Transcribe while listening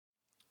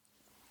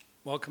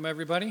Welcome,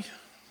 everybody.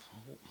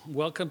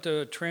 Welcome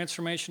to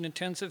Transformation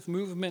Intensive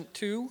Movement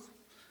 2,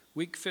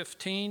 Week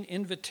 15,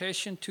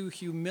 Invitation to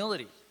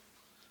Humility.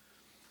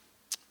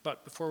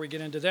 But before we get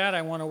into that,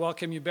 I want to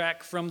welcome you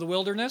back from the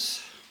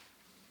wilderness.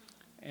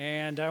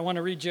 And I want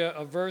to read you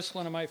a verse,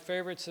 one of my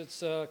favorites.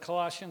 It's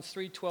Colossians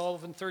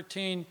 3:12 and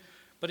 13.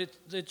 But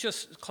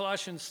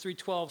Colossians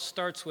 3:12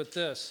 starts with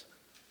this.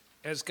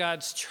 As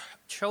God's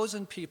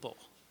chosen people,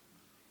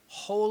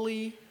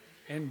 holy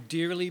and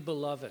dearly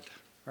beloved.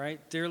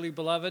 Right? Dearly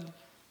beloved.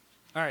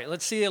 All right,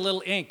 let's see a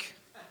little ink.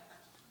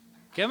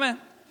 Come on.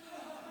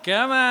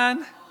 Come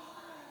on.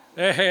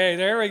 Hey,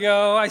 there we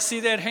go. I see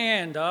that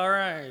hand. All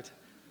right.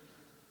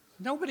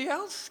 Nobody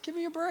else? Give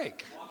me a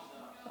break.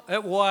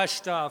 It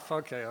washed off.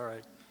 Okay, all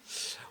right.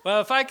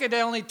 Well, if I could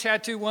only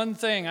tattoo one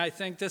thing, I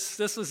think this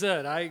was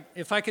it.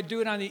 If I could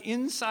do it on the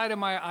inside of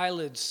my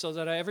eyelids so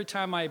that every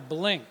time I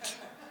blinked,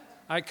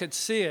 I could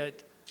see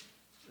it,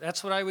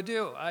 that's what I would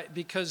do.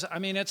 Because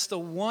it's the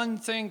one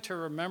thing to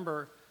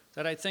remember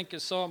that I think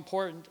is so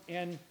important.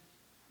 And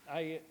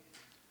I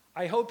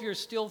hope you're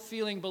still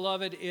feeling,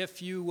 beloved,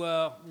 if you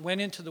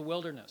went into the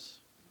wilderness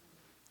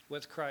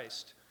with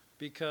Christ.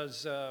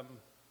 Because,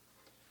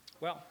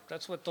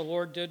 that's what the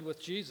Lord did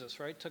with Jesus,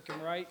 right?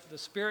 The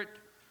Spirit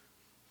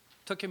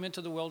took him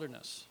into the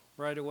wilderness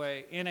right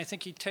away. And I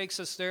think he takes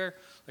us there,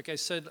 like I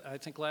said, I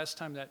think last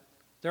time, that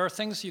there are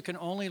things you can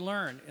only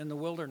learn in the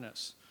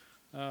wilderness.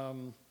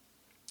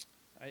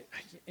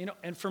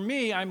 And for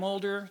me, I'm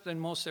older than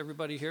most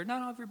everybody here.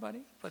 Not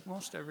everybody, but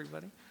most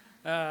everybody.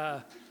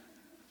 And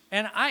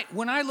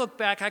when I look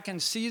back, I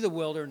can see the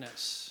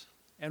wilderness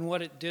and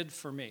what it did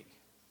for me.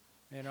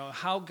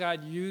 How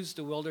God used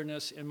the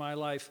wilderness in my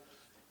life.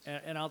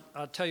 And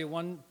I'll tell you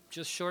one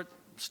just short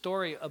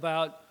story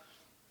about,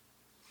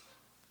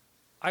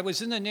 I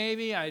was in the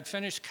Navy, I had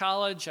finished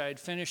college, I had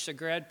finished a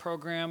grad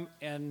program,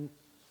 and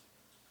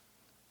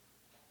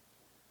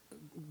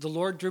the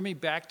Lord drew me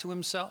back to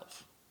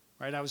himself.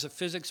 Right, I was a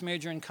physics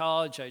major in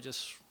college. I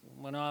just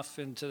went off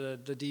into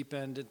the deep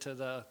end, into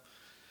the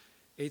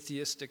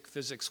atheistic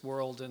physics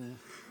world,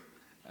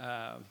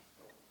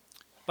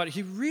 but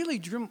he really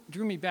drew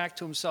me back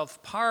to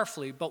himself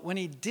powerfully. But when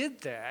he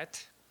did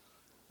that,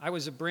 I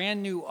was a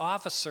brand new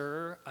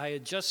officer. I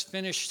had just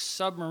finished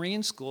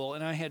submarine school,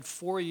 and I had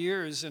 4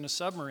 years in a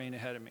submarine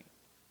ahead of me.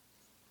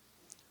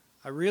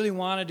 I really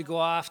wanted to go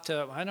off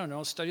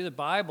to, study the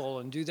Bible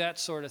and do that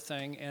sort of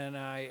thing, and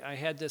I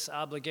had this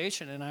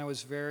obligation, and I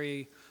was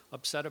very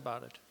upset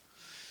about it.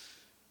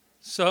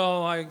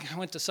 So I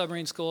went to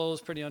submarine school,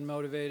 was pretty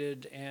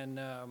unmotivated,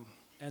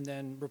 and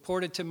then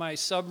reported to my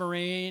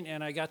submarine,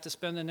 and I got to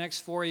spend the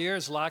next 4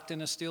 years locked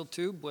in a steel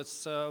tube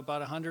with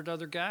about 100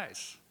 other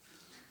guys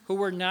who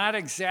were not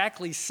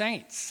exactly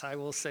saints, I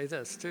will say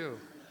this too.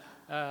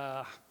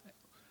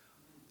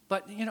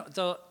 But,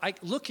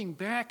 looking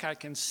back, I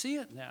can see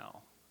it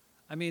now.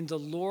 The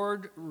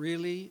Lord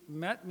really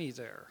met me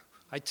there.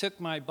 I took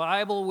my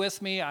Bible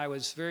with me. I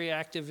was very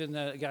active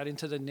got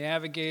into the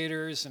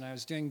Navigators, and I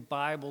was doing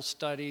Bible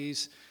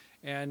studies.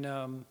 And,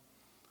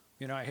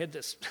 I had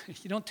this,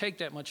 you don't take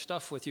that much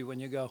stuff with you when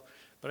you go,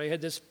 but I had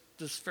this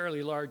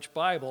fairly large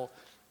Bible,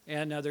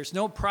 and there's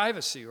no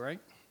privacy, right?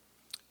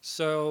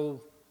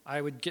 So I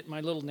would get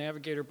my little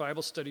Navigator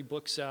Bible study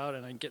books out,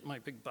 and I'd get my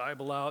big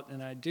Bible out,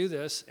 and I'd do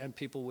this, and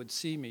people would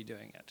see me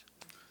doing it,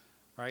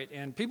 right?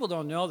 And people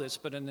don't know this,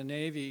 but in the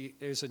Navy,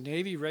 there's a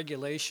Navy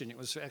regulation. It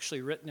was actually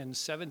written in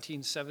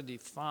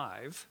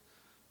 1775,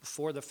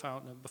 before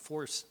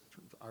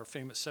our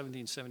famous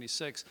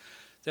 1776,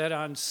 that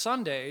on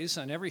Sundays,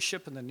 on every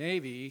ship in the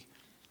Navy,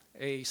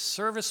 a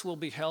service will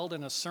be held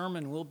and a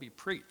sermon will be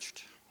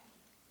preached.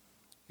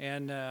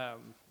 And,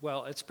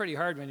 it's pretty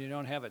hard when you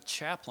don't have a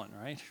chaplain,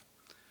 right?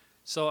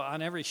 So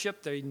on every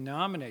ship, they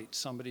nominate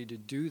somebody to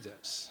do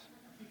this.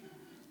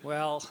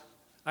 Well,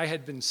 I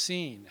had been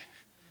seen.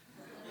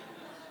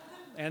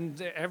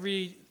 And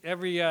every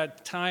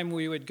time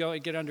we would go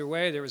get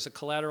underway, there was a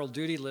collateral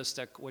duty list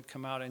that would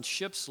come out, and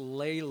ship's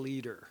lay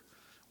leader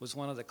was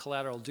one of the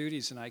collateral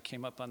duties, and I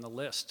came up on the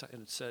list,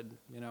 and it said,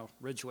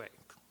 Ridgway,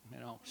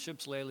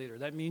 ship's lay leader.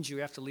 That means you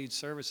have to lead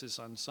services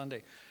on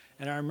Sunday.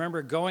 And I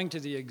remember going to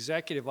the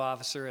executive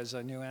officer as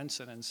a new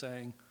ensign and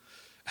saying,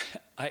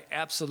 I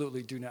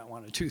absolutely do not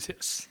want to do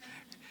this.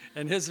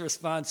 And his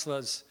response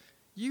was,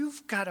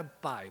 you've got a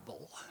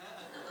Bible,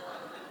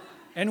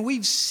 and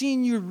we've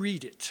seen you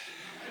read it.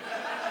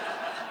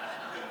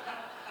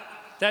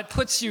 That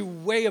puts you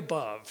way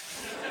above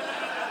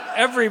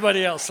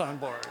everybody else on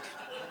board.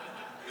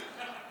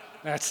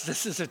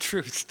 This is a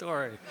true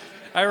story.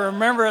 I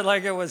remember it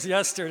like it was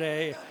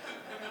yesterday.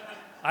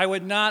 I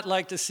would not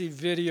like to see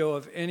video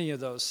of any of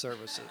those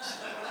services.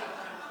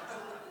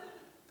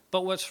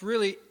 But what's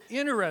really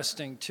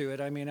interesting to it,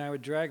 I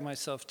would drag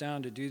myself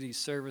down to do these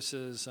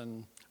services,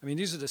 and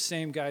these are the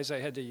same guys I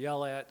had to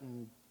yell at,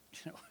 and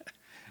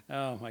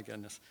oh my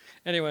goodness.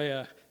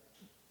 Anyway,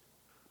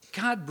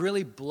 God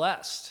really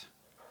blessed.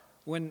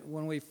 When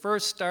we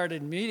first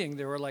started meeting,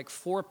 there were like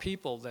 4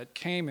 people that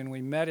came, and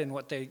we met in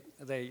what they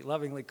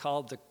lovingly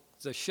called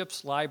the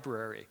ship's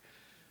library,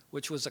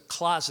 which was a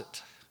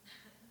closet,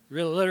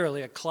 really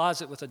literally a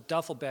closet with a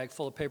duffel bag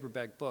full of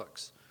paperback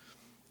books.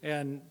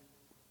 And,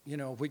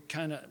 we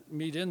kind of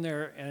meet in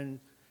there, and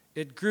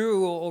it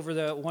grew over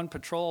the one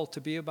patrol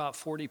to be about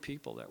 40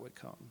 people that would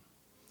come.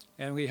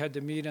 And we had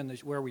to meet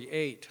where we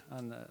ate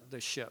on the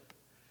ship.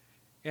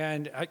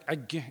 And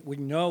we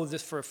know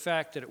this for a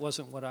fact that it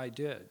wasn't what I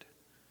did.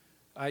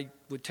 I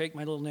would take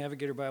my little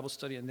Navigator Bible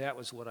study, and that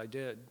was what I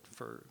did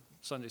for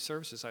Sunday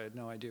services. I had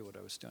no idea what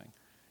I was doing.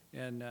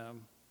 And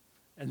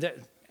that,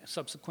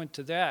 subsequent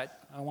to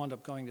that, I wound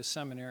up going to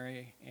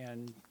seminary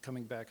and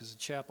coming back as a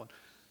chaplain.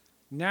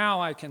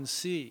 Now I can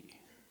see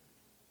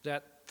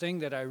that thing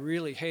that I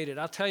really hated.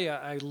 I'll tell you,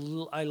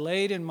 I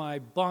laid in my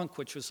bunk,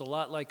 which was a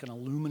lot like an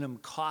aluminum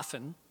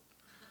coffin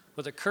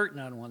with a curtain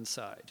on one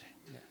side,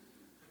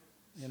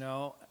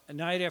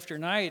 night after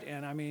night.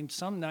 And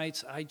some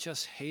nights I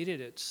just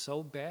hated it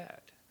so bad.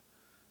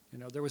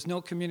 There was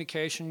no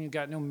communication. You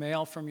got no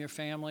mail from your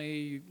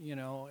family,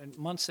 and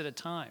months at a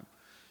time.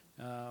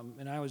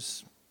 And I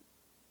was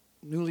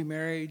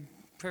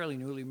fairly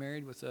newly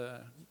married with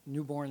a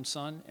newborn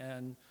son,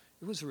 and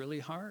it was really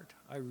hard.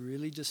 I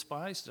really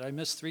despised it. I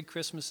missed 3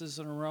 Christmases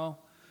in a row.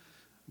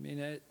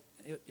 It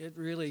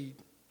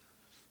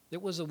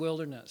was a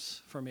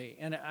wilderness for me.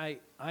 And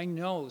I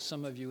know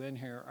some of you in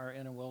here are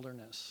in a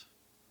wilderness.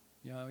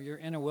 You're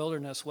in a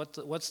wilderness.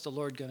 What's the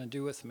Lord going to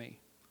do with me?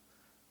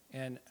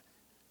 And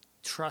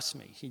trust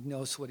me, he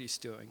knows what he's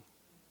doing,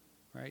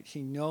 right?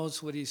 He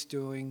knows what he's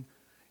doing,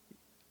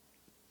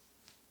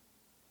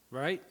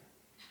 right?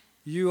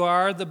 You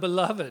are the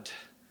beloved.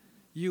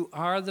 You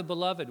are the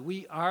beloved.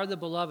 We are the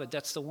beloved.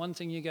 That's the one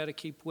thing you got to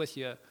keep with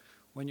you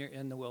when you're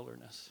in the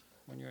wilderness.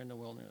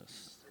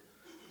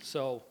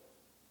 So,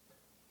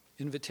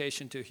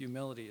 invitation to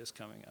humility is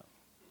coming up.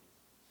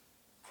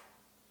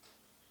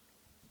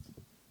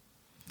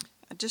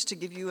 Just to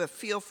give you a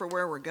feel for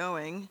where we're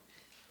going,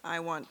 I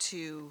want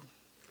to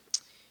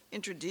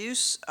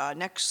introduce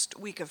next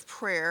week of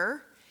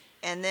prayer,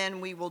 and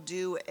then we will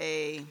do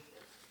a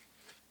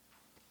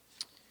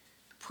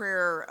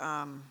prayer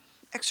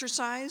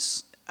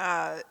exercise.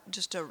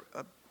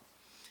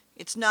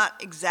 It's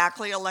not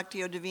exactly a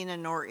Lectio Divina,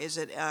 nor is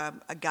it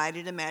a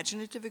guided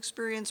imaginative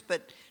experience,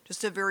 but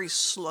just a very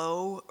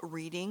slow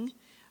reading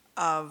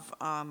of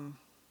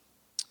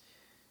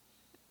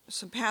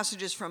some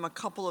passages from a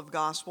couple of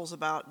Gospels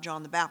about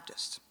John the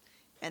Baptist.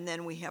 And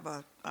then we have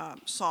a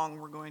song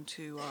we're going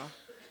to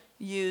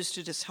use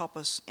to just help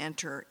us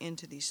enter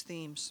into these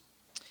themes.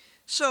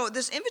 So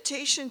this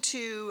invitation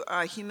to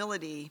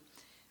humility,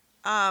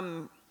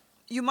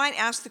 you might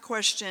ask the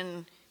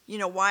question,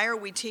 why are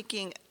we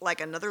taking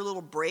like another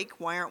little break?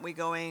 Why aren't we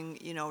going,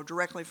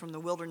 directly from the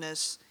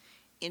wilderness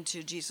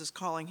into Jesus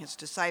calling his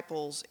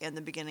disciples and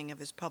the beginning of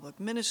his public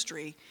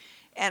ministry?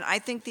 And I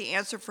think the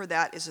answer for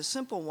that is a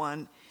simple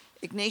one.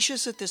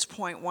 Ignatius at this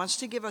point wants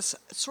to give us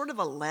sort of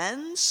a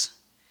lens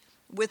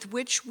with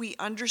which we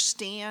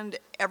understand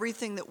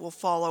everything that will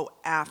follow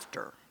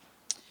after.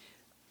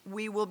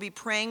 We will be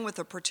praying with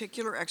a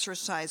particular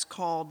exercise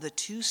called the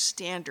 2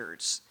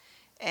 standards.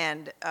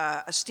 And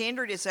a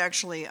standard is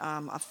actually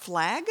a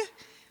flag.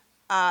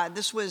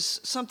 This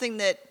was something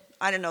that,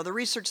 the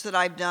research that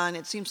I've done,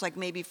 it seems like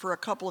maybe for a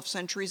couple of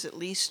centuries at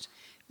least,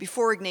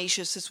 before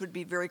Ignatius, this would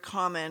be very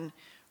common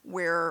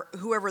where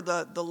whoever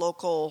the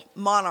local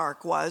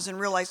monarch was, and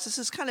realize this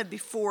is kind of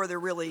before there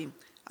really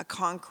a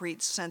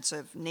concrete sense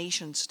of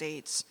nation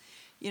states.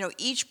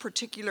 Each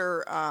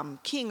particular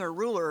king or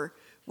ruler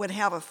would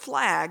have a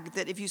flag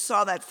that if you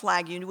saw that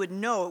flag, you would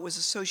know it was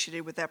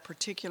associated with that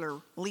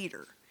particular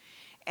leader.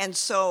 And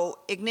so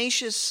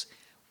Ignatius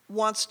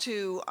wants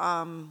to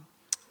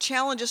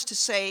challenge us to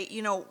say,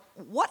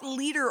 what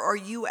leader are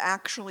you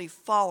actually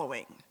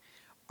following?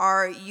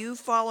 Are you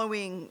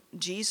following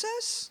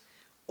Jesus?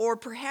 Or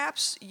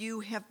perhaps you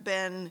have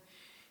been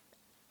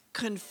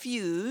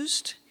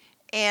confused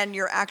and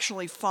you're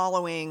actually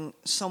following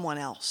someone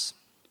else.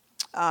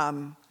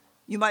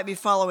 You might be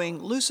following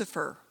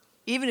Lucifer,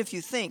 even if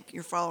you think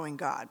you're following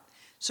God.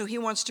 So he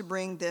wants to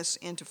bring this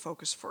into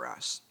focus for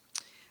us.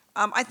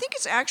 I think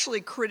it's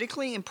actually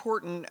critically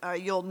important.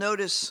 You'll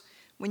notice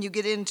when you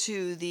get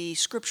into the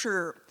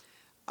scripture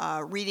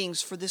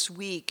readings for this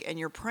week and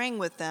you're praying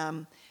with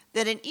them,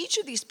 that in each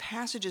of these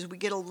passages we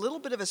get a little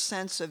bit of a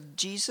sense of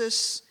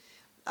Jesus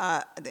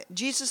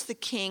the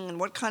King and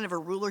what kind of a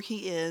ruler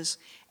he is,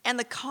 and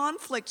the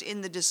conflict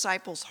in the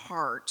disciples'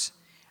 heart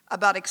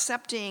about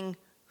accepting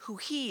who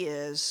he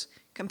is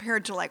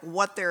compared to like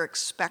what they're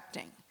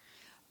expecting.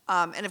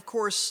 And of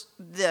course,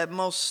 the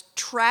most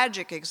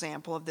tragic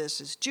example of this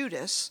is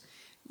Judas.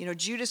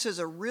 Judas has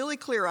a really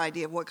clear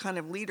idea of what kind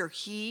of leader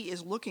he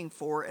is looking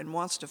for and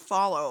wants to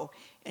follow,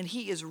 and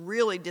he is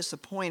really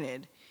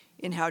disappointed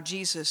in how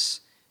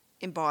Jesus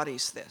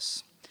embodies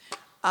this.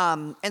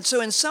 And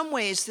so in some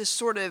ways, this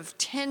sort of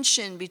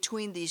tension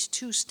between these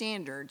 2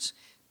 standards,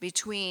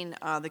 between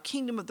the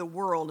kingdom of the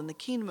world and the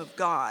kingdom of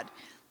God,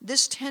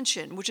 this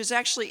tension, which is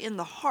actually in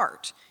the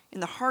hearts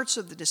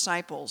of the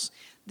disciples,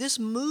 this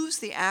moves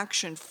the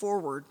action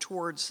forward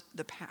towards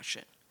the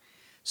passion.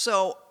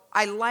 So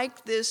I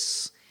like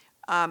this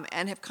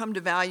and have come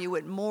to value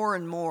it more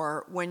and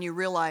more when you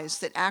realize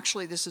that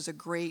actually this is a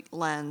great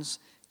lens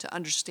to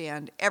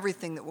understand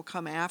everything that will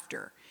come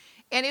after.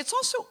 And it's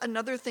also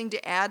another thing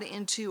to add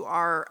into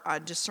our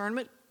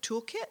discernment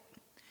toolkit.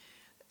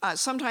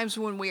 Sometimes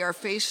when we are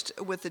faced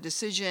with a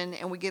decision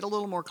and we get a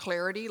little more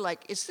clarity,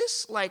 like, is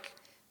this like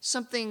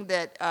something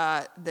that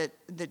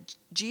that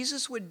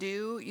Jesus would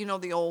do? You know,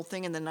 the old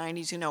thing in the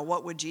 90s, you know,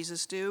 what would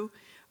Jesus do?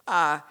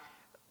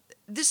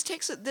 This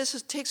takes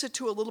it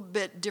to a little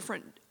bit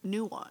different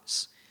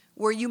nuance,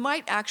 where you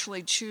might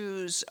actually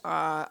choose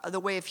the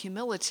way of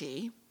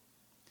humility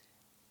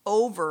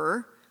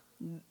over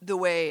the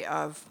way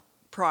of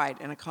pride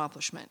and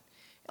accomplishment.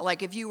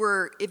 Like if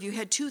you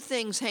had two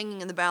things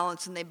hanging in the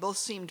balance and they both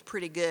seemed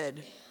pretty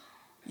good,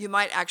 you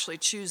might actually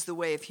choose the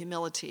way of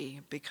humility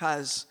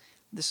because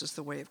this is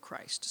the way of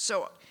Christ.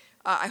 So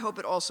I hope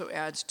it also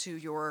adds to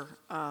your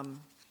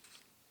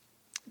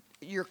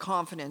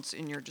confidence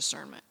in your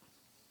discernment.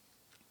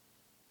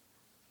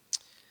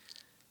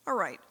 All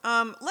right,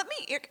 let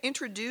me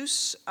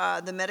introduce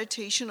the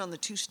meditation on the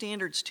two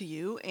standards to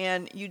you.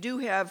 And you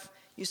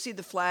see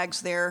the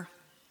flags there.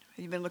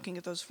 Have you been looking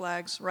at those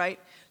flags, right?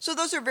 So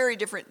those are very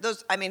different.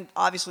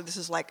 Obviously this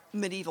is like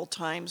medieval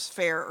times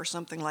fair or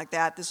something like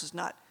that. This is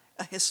not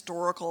a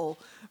historical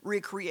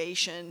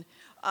recreation.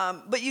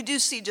 But you do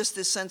see just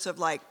this sense of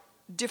like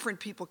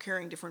different people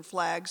carrying different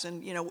flags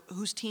and, you know,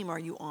 whose team are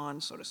you on,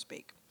 so to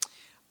speak.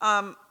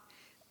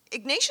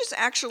 Ignatius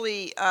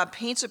actually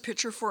paints a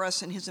picture for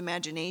us in his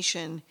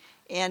imagination,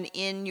 and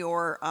in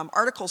your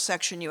article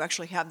section you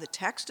actually have the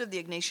text of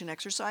the Ignatian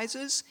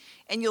exercises,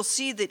 and you'll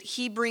see that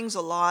he brings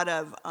a lot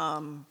of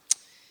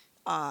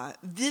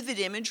vivid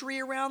imagery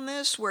around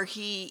this, where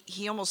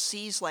he almost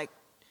sees like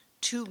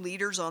two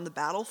leaders on the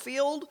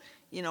battlefield,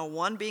 you know,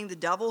 one being the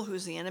devil,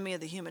 who's the enemy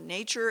of the human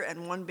nature,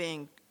 and one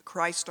being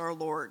Christ our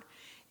Lord.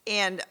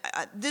 And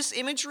this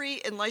imagery,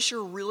 unless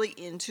you're really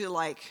into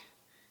like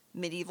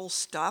medieval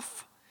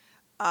stuff,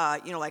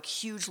 you know, like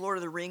huge Lord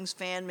of the Rings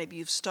fan, maybe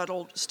you've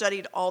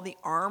studied all the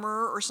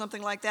armor or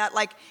something like that.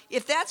 Like,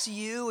 if that's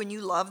you and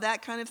you love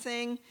that kind of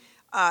thing,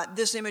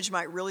 this image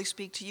might really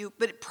speak to you,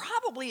 but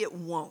it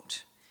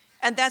won't.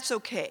 And that's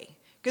okay,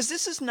 because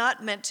this is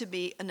not meant to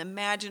be an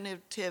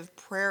imaginative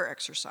prayer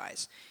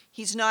exercise.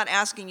 He's not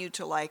asking you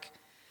to, like,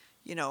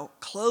 you know,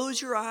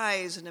 close your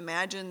eyes and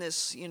imagine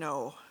this, you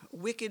know,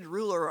 wicked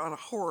ruler on a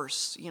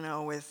horse, you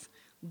know, with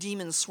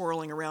demons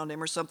swirling around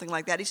him or something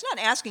like that. He's not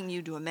asking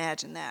you to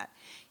imagine that.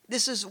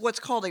 This is what's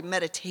called a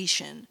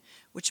meditation,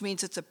 which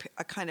means it's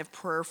a kind of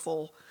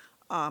prayerful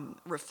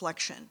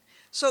reflection.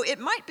 So it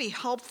might be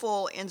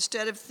helpful,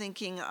 instead of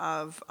thinking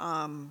of,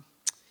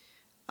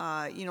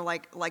 you know,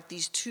 like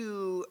these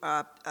two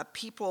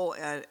people,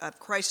 of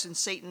Christ and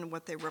Satan,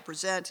 what they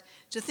represent,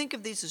 to think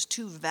of these as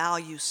two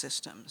value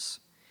systems.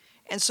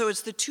 And so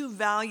it's the two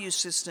value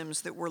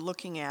systems that we're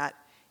looking at.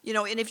 You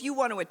know, and if you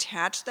want to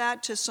attach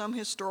that to some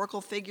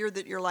historical figure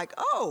that you're like,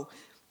 oh,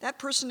 that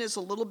person is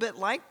a little bit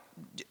like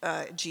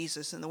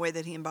Jesus in the way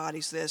that he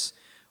embodies this,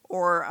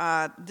 or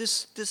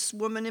this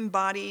woman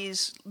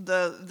embodies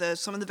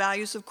some of the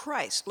values of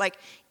Christ. Like,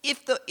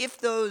 if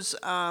those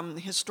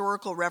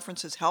historical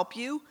references help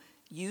you,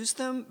 use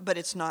them, but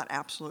it's not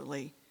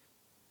absolutely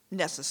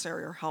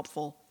necessary or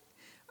helpful.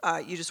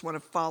 You just want to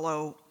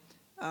follow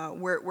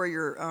where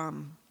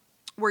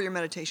your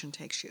meditation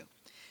takes you.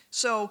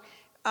 So.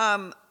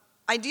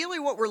 Ideally,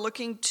 what we're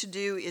looking to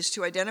do is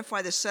to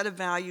identify the set of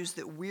values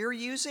that we're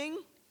using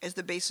as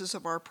the basis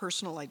of our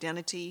personal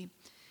identity,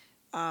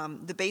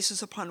 the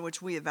basis upon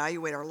which we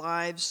evaluate our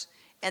lives,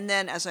 and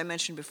then, as I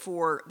mentioned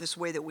before, this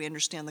way that we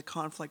understand the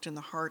conflict in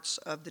the hearts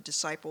of the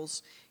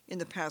disciples in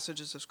the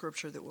passages of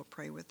Scripture that we'll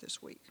pray with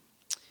this week.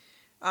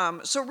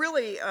 So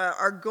really,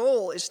 our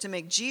goal is to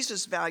make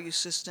Jesus' value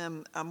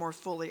system more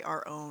fully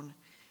our own,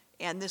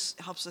 and this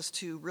helps us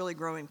to really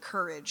grow in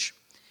courage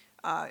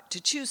to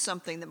choose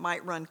something that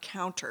might run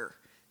counter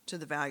to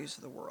the values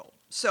of the world.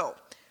 So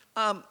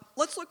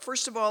let's look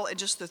first of all at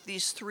just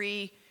these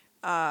three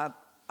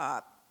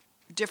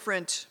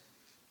different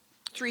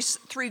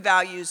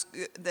values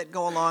that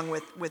go along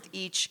with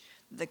each,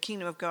 the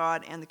kingdom of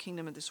God and the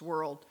kingdom of this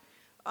world.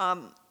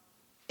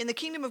 In the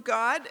kingdom of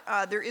God,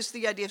 there is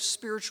the idea of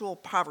spiritual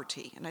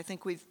poverty, and I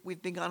think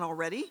we've begun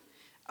already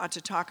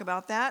to talk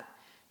about that.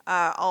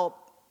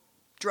 I'll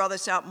draw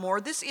this out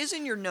more. This is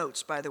in your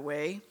notes, by the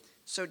way.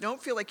 So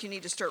don't feel like you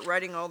need to start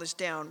writing all this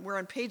down. We're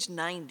on page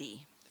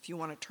 90, if you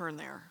want to turn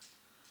there.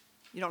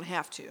 You don't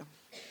have to.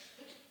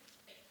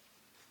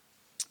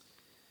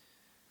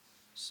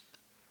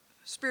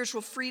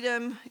 Spiritual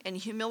freedom and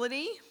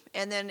humility.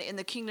 And then in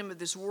the kingdom of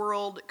this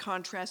world,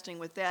 contrasting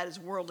with that is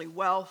worldly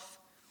wealth,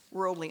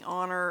 worldly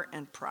honor,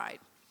 and pride.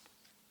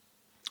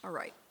 All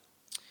right.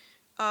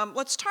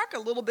 Let's talk a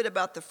little bit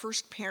about the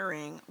first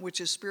pairing, which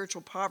is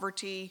spiritual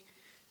poverty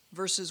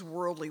versus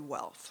worldly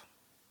wealth.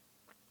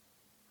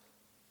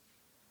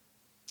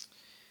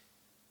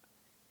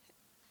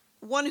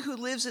 One who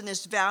lives in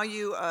this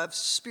value of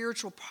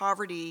spiritual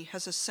poverty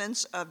has a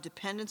sense of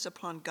dependence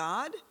upon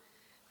God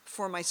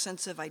for my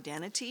sense of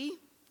identity.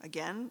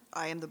 Again,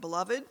 I am the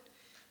beloved.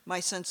 My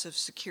sense of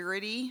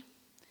security,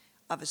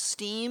 of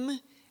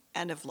esteem,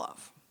 and of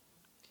love.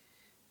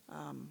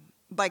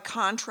 By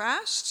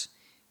contrast,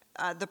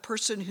 the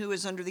person who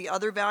is under the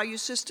other value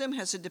system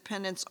has a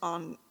dependence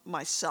on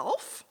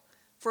myself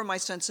for my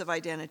sense of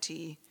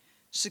identity,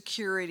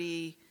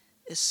 security,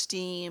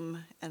 esteem,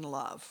 and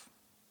love.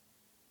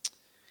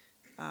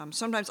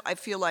 Sometimes I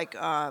feel like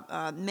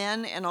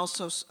men and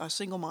also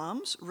single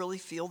moms really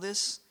feel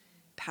this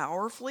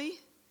powerfully,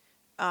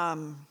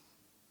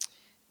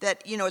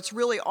 that, it's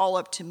really all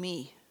up to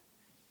me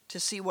to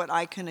see what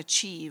I can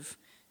achieve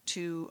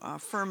to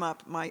firm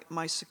up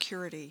my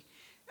security.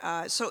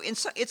 So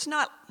it's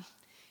not,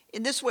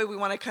 in this way we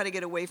want to kind of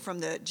get away from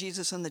the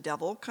Jesus and the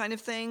devil kind of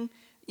thing,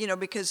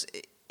 because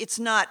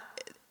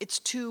it's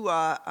too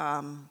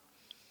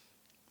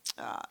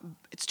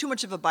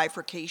much of a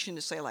bifurcation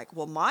to say like,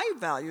 well, my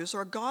values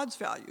are God's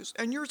values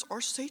and yours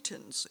are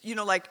Satan's.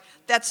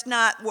 That's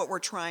not what we're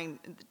trying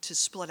to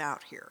split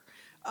out here.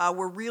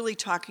 We're really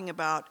talking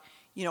about,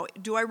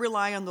 do I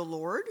rely on the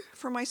Lord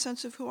for my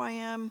sense of who I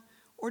am,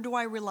 or do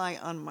I rely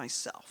on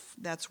myself?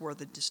 That's where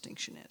the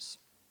distinction is.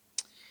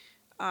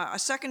 A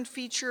second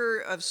feature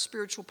of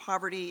spiritual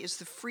poverty is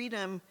the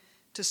freedom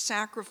to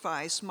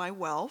sacrifice my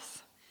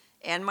wealth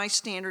and my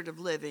standard of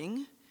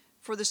living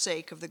for the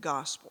sake of the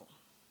gospel.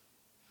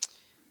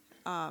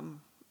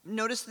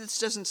 Notice this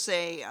doesn't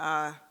say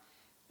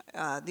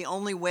the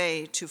only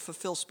way to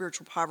fulfill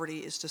spiritual poverty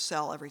is to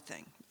sell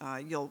everything.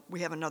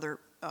 We have another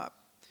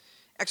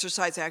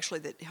exercise actually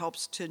that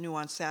helps to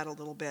nuance that a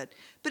little bit.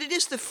 But it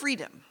is the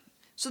freedom,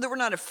 so that we're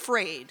not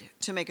afraid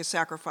to make a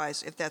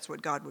sacrifice if that's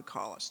what God would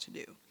call us to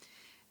do.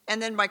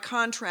 And then by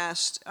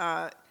contrast,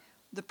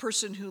 the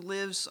person who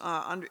lives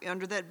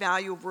under that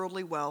value of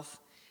worldly wealth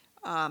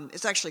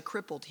is actually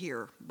crippled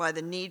here by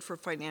the need for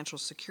financial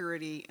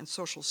security and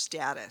social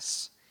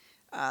status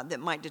that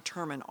might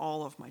determine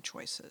all of my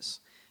choices.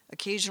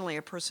 Occasionally,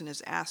 a person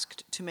is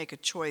asked to make a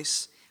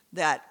choice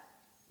that,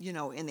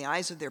 in the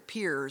eyes of their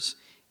peers,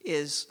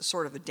 is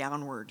sort of a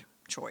downward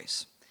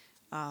choice.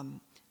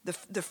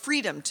 The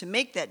freedom to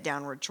make that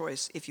downward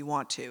choice, if you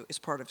want to, is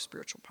part of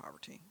spiritual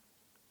poverty.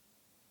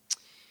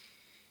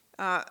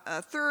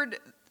 Third,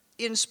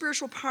 in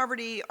spiritual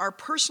poverty, our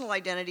personal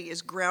identity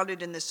is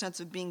grounded in the sense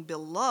of being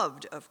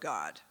beloved of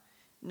God,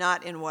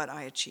 not in what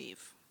I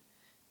achieve.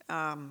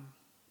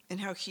 And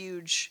how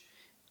huge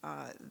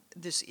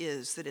this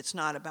is, that it's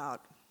not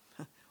about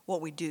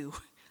what we do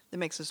that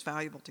makes us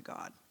valuable to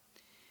God.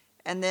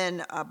 And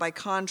then, by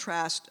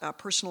contrast,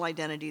 personal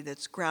identity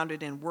that's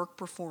grounded in work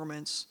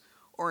performance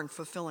or in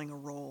fulfilling a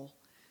role.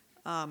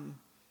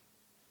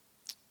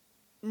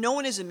 No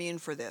one is immune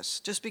for this.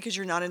 Just because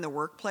you're not in the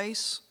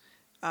workplace,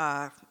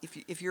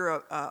 if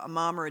you're a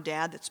mom or a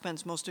dad that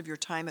spends most of your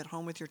time at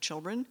home with your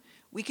children,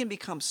 we can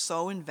become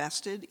so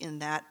invested in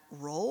that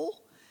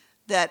role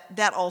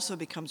that also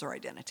becomes our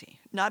identity.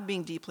 Not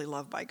being deeply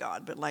loved by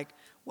God, but like,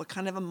 what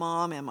kind of a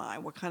mom am I?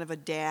 What kind of a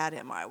dad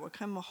am I? What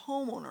kind of a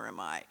homeowner am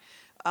I?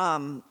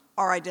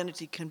 Our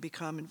identity can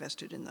become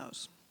invested in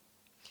those.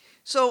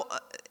 So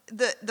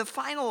the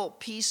final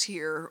piece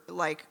here,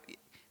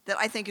 that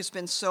I think has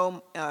been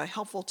so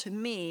helpful to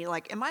me,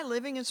 am I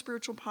living in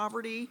spiritual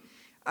poverty?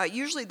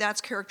 Usually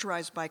that's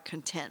characterized by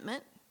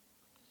contentment.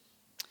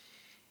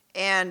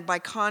 And by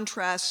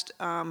contrast,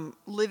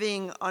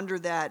 living under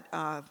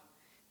that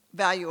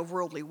value of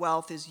worldly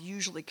wealth is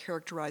usually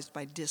characterized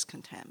by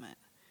discontentment,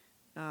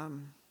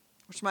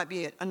 which might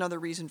be another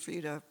reason for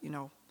you to,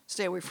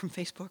 stay away from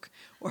Facebook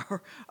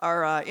or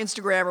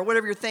Instagram or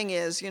whatever your thing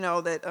is,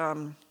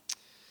 that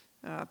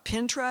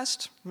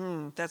Pinterest,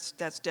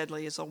 that's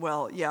deadly as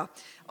well. Yeah,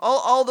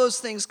 all those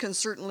things can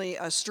certainly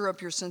stir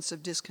up your sense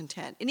of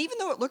discontent. And even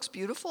though it looks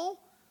beautiful,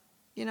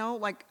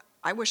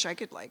 I wish I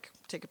could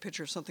take a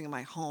picture of something in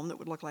my home that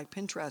would look like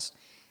Pinterest.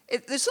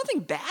 There's something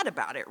bad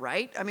about it,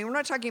 right? I mean, we're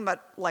not talking about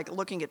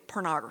looking at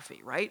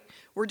pornography, right?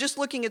 We're just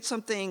looking at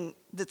something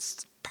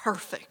that's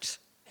perfect.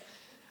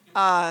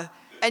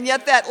 And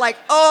yet that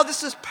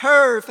this is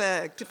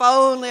perfect. If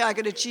only I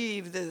could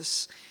achieve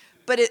this.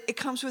 But it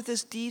comes with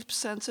this deep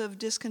sense of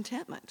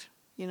discontentment,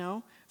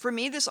 For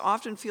me, this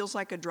often feels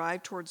like a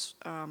drive towards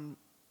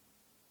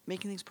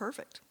making things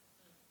perfect.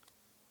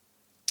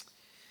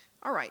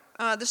 All right.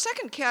 The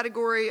second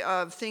category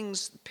of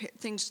things,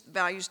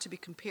 values to be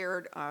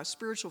compared,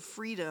 spiritual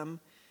freedom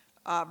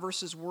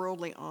versus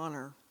worldly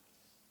honor.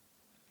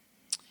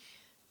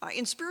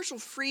 In spiritual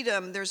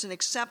freedom, there's an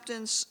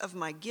acceptance of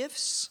my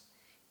gifts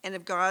and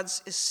of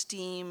God's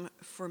esteem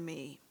for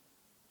me.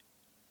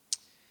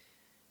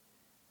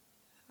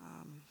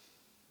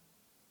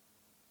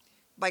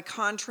 By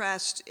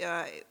contrast,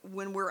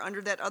 when we're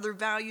under that other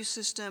value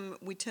system,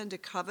 we tend to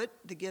covet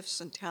the gifts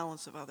and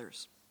talents of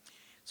others.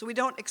 So we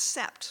don't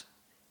accept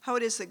how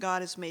it is that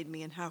God has made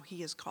me and how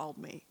he has called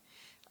me.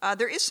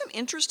 There is some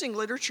interesting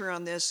literature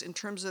on this in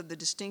terms of the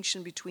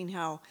distinction between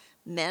how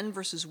men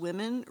versus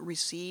women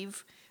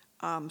receive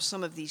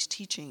some of these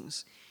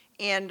teachings.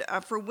 And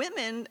for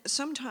women,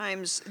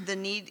 sometimes the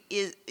need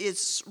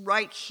is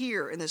right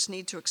here in this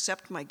need to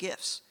accept my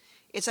gifts.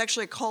 It's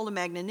actually a call to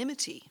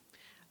magnanimity.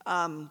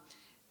 The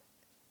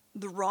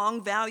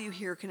wrong value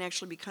here can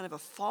actually be kind of a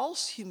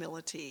false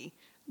humility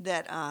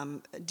that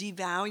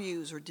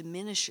devalues or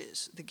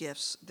diminishes the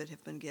gifts that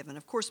have been given.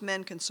 Of course,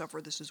 men can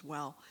suffer this as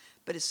well,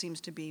 but it seems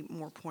to be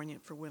more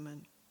poignant for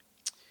women.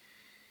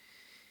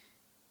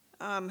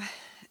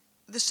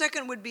 The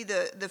second would be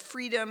the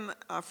freedom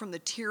from the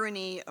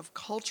tyranny of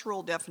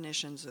cultural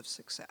definitions of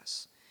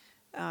success.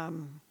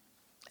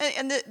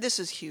 This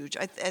is huge.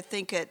 I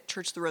think at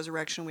Church of the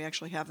Resurrection we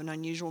actually have an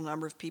unusual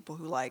number of people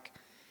who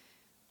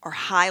are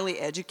highly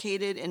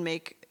educated and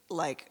make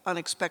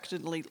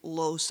unexpectedly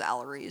low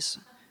salaries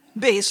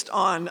based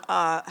on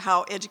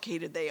how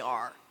educated they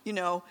are.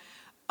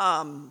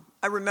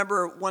 I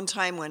remember one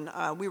time when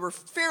we were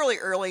fairly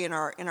early in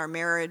our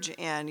marriage,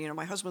 and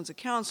my husband's a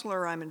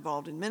counselor, I'm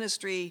involved in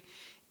ministry,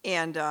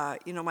 and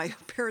my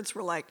parents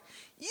were like,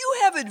 "You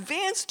have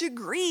advanced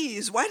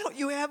degrees. Why don't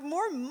you have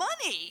more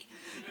money?"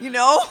 Isn't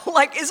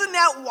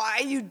that why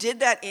you did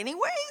that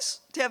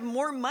anyways? To have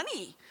more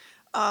money?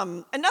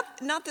 And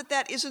not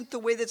that isn't the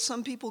way that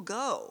some people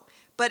go,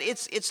 but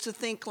it's to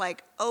think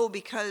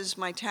because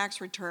my tax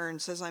return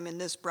says I'm in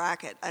this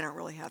bracket, I don't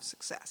really have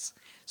success.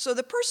 So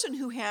the person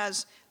who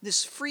has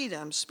this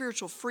freedom,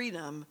 spiritual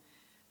freedom,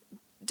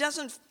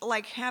 doesn't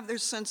have their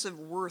sense of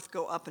worth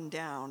go up and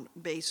down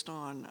based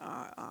on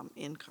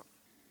income.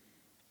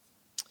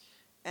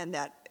 And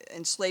that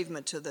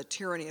enslavement to the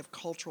tyranny of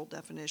cultural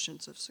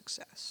definitions of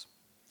success.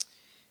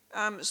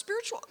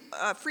 Spiritual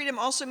freedom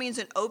also means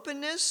an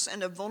openness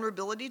and a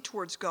vulnerability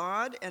towards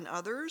God and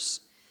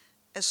others,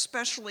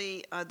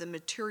 especially the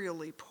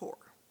materially poor.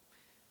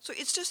 So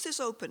it's just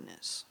this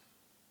openness.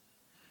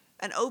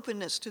 An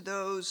openness to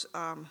those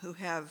who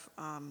have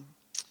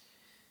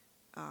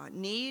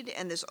need,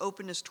 and this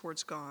openness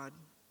towards God.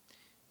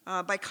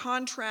 By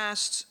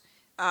contrast,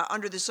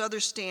 under this other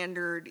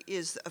standard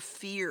is a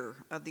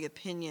fear of the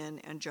opinion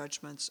and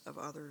judgments of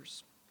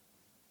others.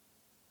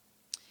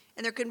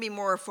 And there can be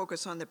more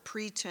focus on the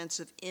pretense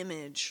of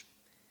image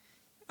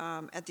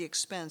at the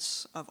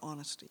expense of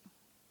honesty.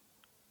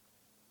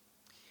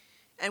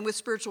 And with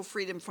spiritual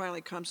freedom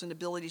finally comes an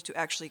ability to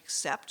actually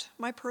accept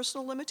my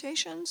personal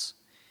limitations.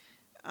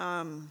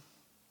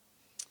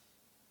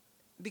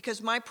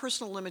 Because my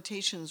personal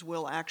limitations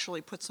will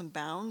actually put some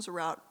bounds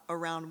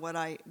around what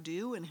I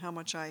do and how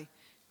much I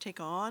take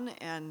on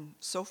and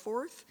so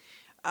forth,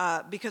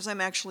 because I'm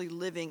actually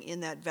living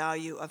in that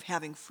value of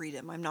having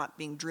freedom. I'm not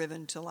being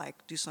driven to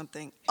do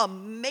something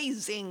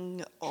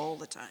amazing all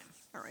the time.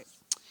 All right.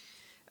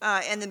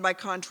 And then by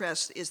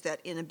contrast is that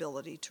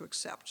inability to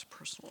accept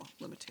personal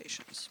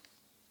limitations.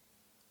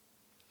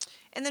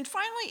 And then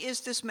finally is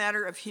this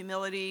matter of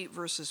humility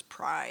versus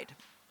pride.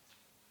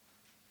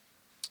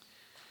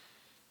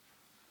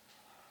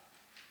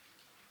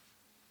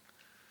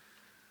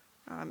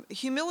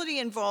 Humility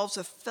involves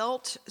a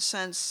felt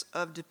sense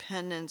of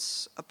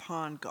dependence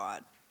upon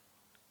God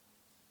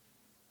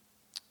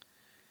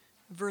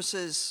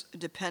versus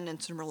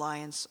dependence and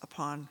reliance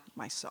upon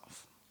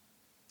myself.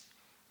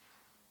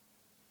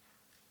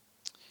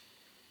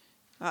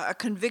 A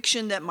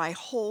conviction that my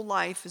whole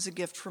life is a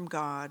gift from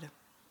God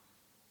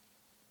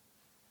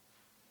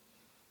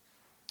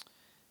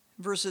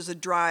versus a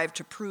drive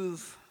to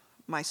prove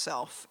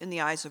myself in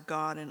the eyes of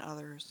God and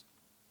others.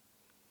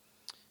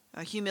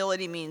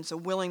 Humility means a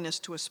willingness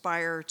to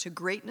aspire to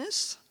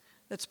greatness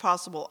that's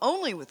possible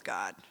only with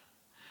God.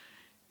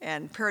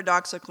 And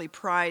paradoxically,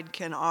 pride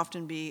can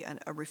often be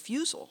a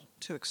refusal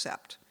to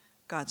accept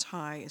God's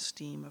high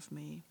esteem of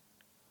me.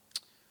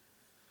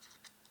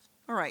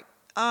 All right,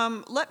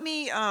 let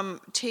me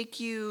take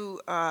you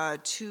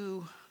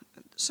to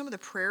some of the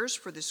prayers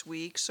for this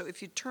week. So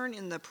if you turn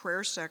in the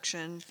prayer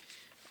section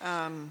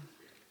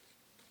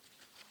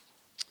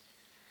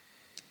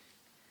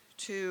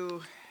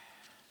to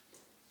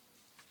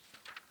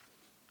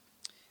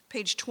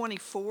page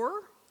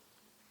 24,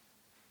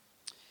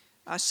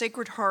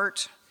 Sacred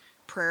Heart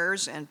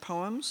Prayers and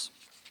Poems.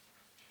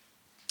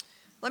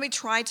 Let me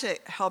try to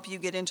help you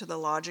get into the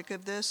logic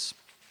of this.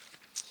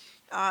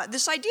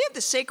 This idea of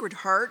the Sacred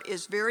Heart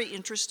is very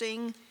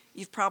interesting.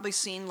 You've probably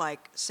seen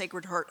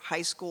Sacred Heart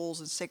high schools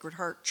and Sacred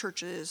Heart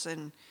churches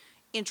and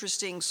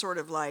interesting sort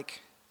of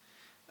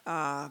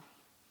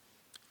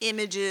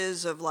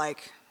images of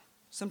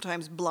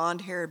sometimes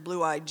blonde-haired,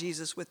 blue-eyed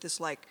Jesus with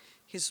this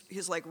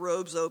his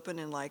robes open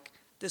and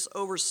this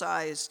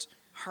oversized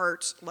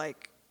heart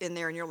in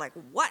there, and you're like,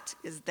 what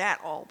is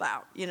that all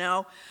about?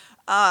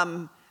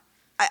 I'm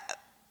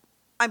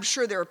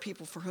sure there are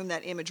people for whom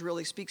that image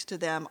really speaks to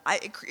them.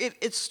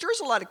 It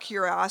stirs a lot of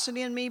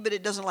curiosity in me, but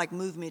it doesn't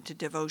move me to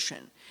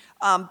devotion.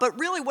 But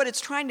really what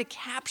it's trying to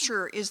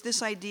capture is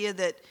this idea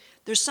that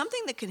there's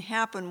something that can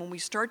happen when we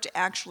start to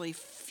actually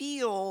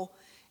feel,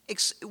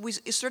 we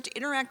start to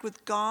interact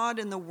with God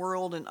and the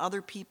world and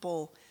other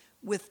people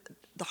with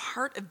the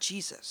heart of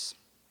Jesus,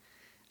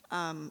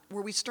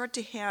 where we start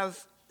to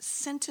have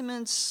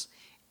sentiments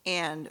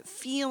and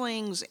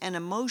feelings and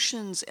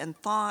emotions and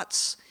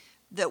thoughts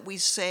that we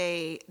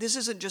say, this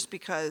isn't just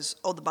because,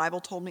 oh, the Bible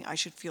told me I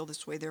should feel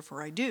this way,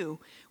 therefore I do.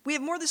 We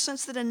have more the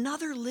sense that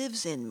another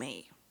lives in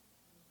me.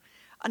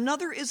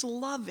 Another is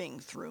loving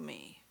through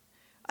me.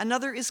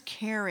 Another is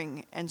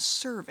caring and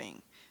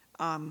serving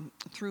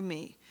through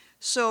me.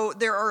 So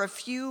there are a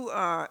few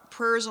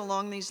prayers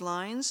along these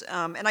lines.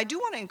 And I do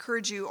want to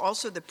encourage you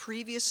also the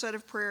previous set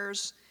of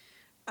prayers,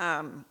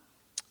 the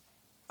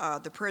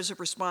prayers of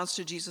response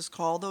to Jesus'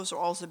 call, those will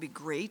also be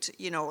great.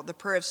 You know, the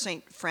prayer of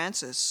St.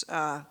 Francis,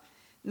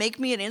 make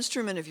me an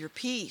instrument of your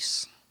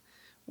peace.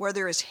 Where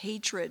there is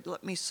hatred,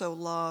 let me sow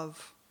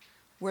love.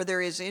 Where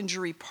there is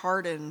injury,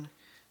 pardon.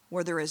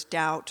 Where there is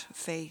doubt,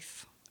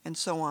 faith, and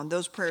so on.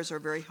 Those prayers are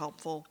very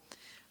helpful.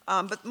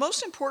 But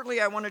most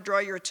importantly, I want to draw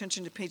your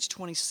attention to page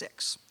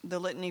 26, the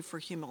Litany for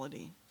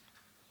Humility.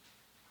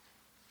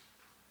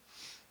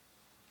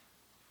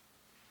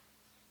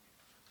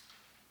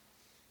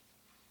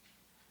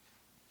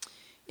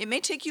 It may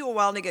take you a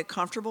while to get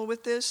comfortable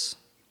with this,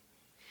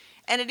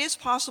 and it is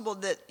possible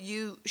that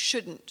you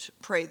shouldn't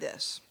pray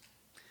this.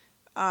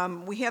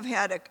 We have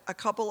had a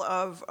couple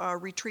of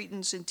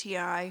retreatants in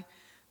TI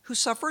who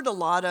suffered a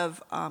lot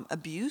of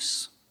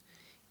abuse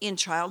in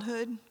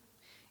childhood.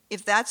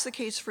 If that's the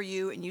case for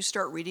you and you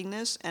start reading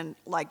this and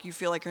like you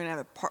feel like you're going to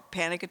have a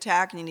panic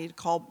attack and you need to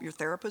call your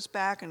therapist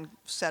back and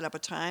set up a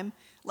time,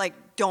 like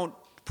don't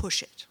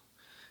push it.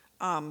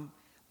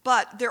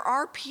 But there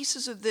are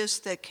pieces of this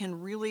that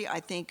can really, I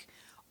think,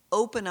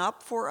 open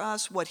up for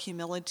us what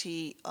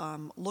humility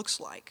looks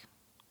like.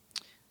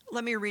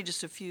 Let me read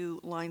just a few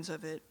lines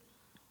of it.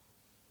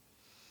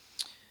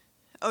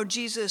 O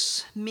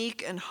Jesus,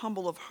 meek and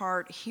humble of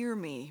heart, hear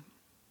me.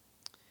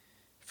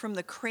 From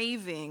the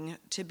craving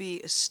to be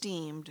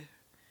esteemed,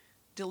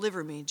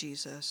 deliver me,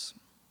 Jesus.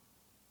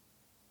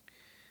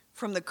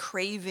 From the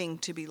craving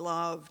to be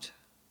loved,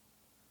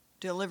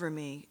 deliver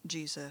me,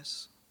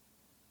 Jesus.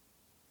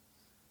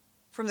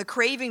 From the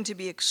craving to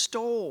be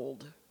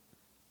extolled,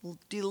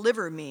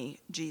 deliver me,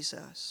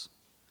 Jesus.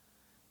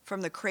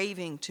 From the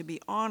craving to be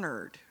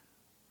honored,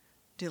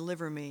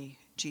 deliver me,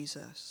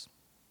 Jesus.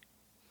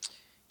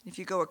 If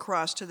you go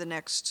across to the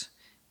next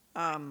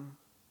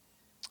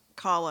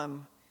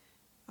column,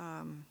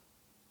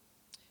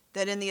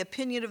 that in the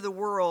opinion of the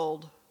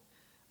world,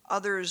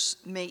 others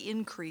may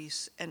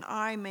increase and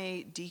I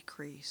may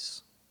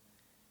decrease.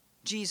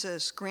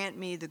 Jesus, grant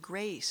me the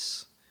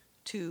grace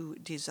to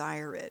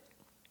desire it.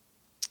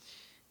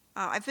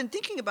 I've been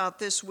thinking about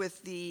this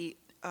with the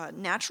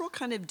natural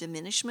kind of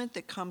diminishment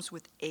that comes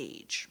with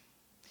age.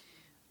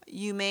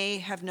 You may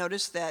have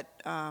noticed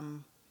that, I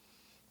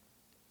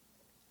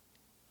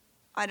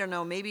don't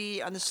know,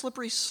 maybe on the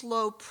slippery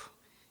slope,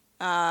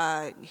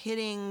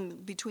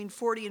 hitting between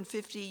 40 and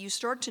 50, you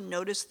start to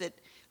notice that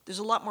there's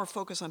a lot more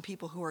focus on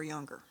people who are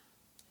younger.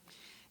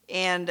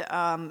 And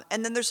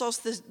then there's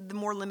also the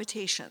more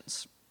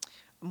limitations,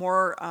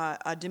 more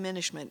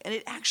diminishment. And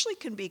it actually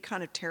can be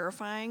kind of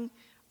terrifying.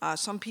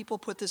 Some people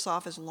put this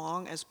off as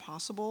long as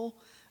possible.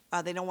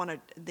 They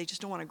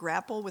just don't want to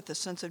grapple with the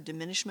sense of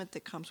diminishment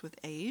that comes with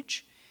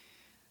age.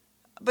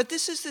 But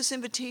this is this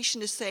invitation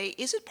to say,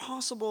 is it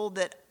possible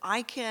that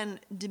I can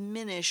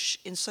diminish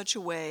in such a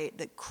way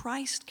that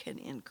Christ can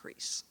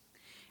increase?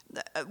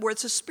 Where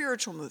it's a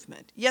spiritual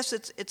movement. Yes,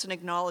 it's an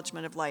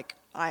acknowledgement of like,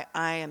 I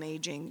am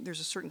aging. There's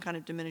a certain kind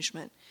of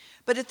diminishment.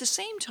 But at the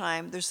same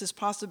time, there's this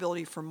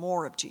possibility for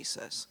more of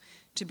Jesus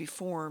to be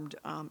formed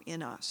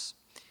in us.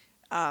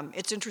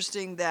 It's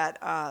interesting that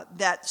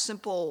that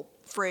simple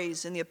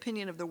phrase, in the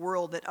opinion of the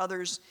world, that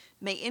others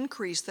may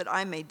increase, that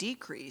I may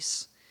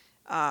decrease,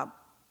 that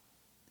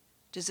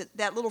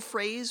little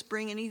phrase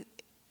bring any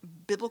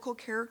biblical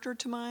character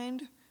to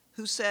mind?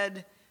 Who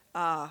said,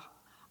 that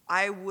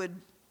I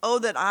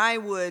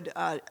would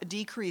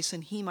decrease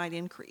and he might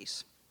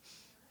increase?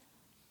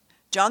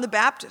 John the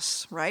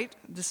Baptist, right?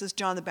 This is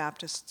John the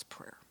Baptist's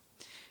prayer.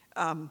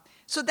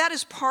 So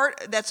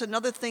that's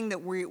another thing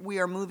that we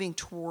are moving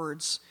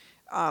towards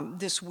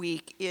this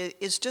week,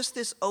 is just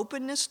this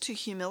openness to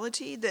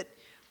humility that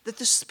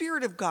the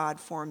Spirit of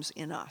God forms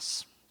in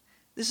us.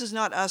 This is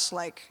not us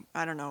like,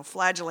 I don't know,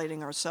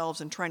 flagellating ourselves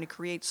and trying to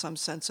create some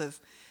sense of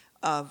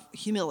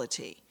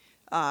humility.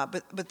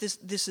 But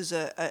this is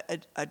a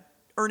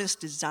earnest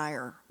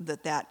desire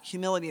that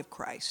humility of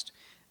Christ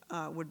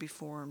would be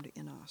formed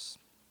in us.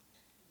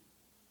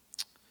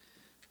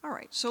 All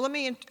right, so let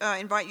me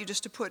invite you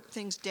just to put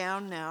things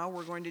down now.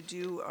 We're going to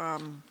do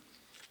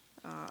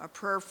a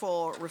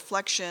prayerful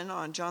reflection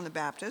on John the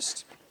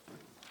Baptist.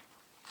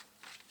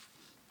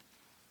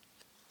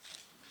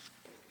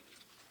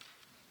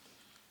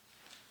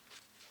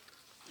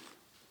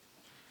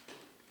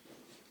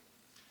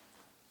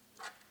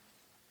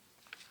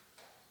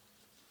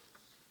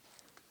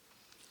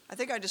 I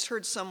think I just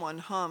heard someone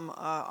hum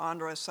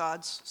Andra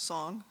Assad's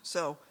song,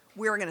 so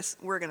we're gonna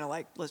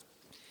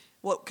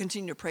we'll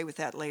continue to pray with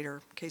that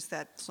later in case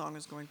that song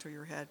is going through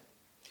your head.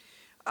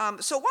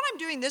 So what I'm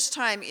doing this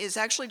time is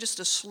actually just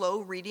a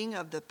slow reading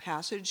of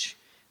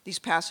these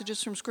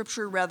passages from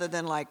Scripture, rather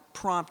than like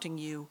prompting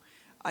you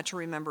to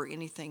remember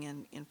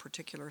anything in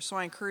particular. So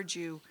I encourage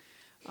you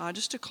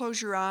just to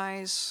close your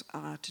eyes,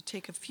 to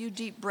take a few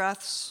deep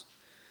breaths,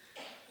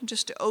 and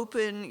just to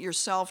open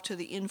yourself to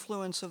the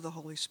influence of the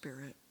Holy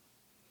Spirit.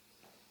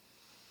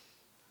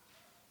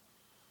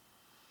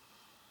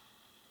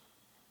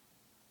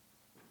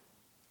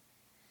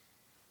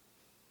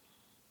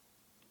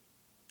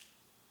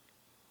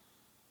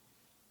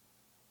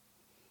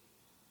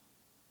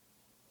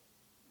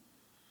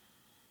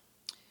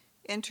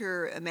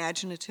 Enter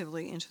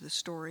imaginatively into the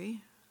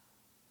story.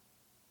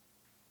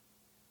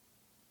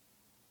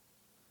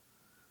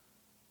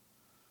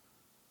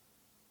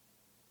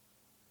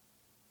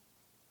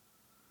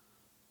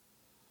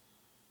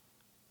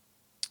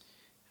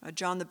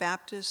 John the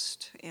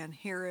Baptist and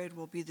Herod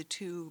will be the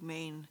two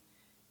main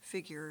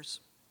figures,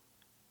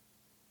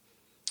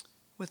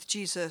 with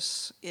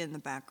Jesus in the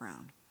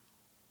background.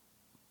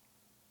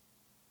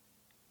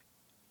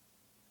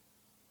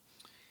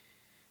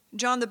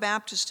 John the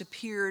Baptist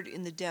appeared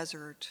in the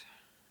desert,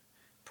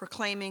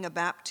 proclaiming a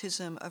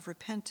baptism of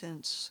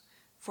repentance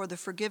for the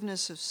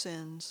forgiveness of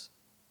sins.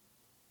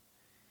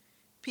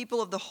 People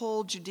of the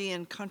whole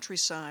Judean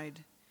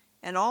countryside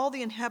and all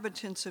the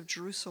inhabitants of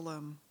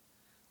Jerusalem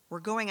were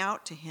going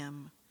out to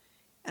him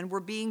and were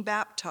being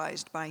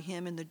baptized by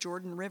him in the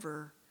Jordan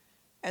River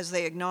as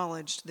they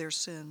acknowledged their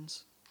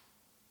sins.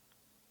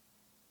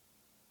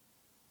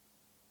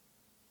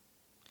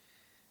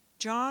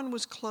 John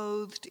was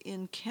clothed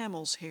in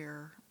camel's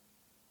hair,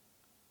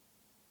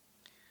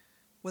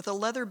 with a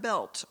leather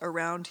belt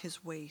around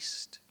his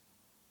waist.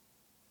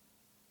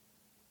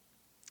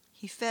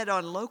 He fed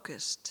on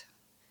locust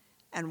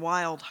and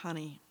wild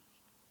honey.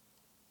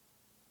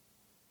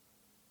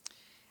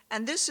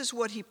 And this is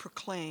what he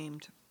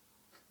proclaimed: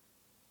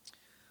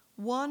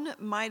 "One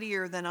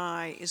mightier than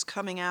I is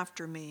coming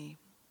after me.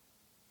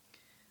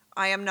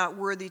 I am not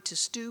worthy to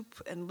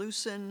stoop and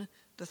loosen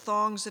the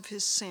thongs of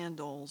his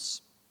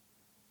sandals.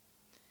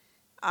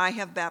 I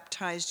have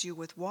baptized you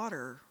with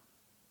water.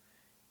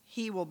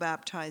 He will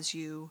baptize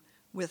you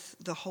with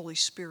the Holy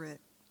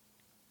Spirit."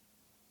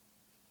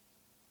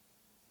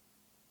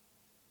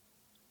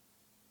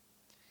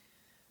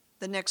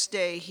 The next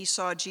day he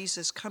saw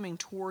Jesus coming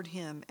toward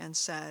him and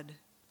said,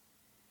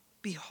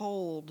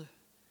 "Behold,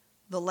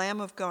 the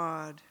Lamb of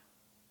God,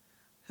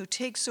 who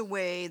takes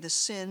away the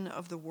sin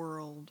of the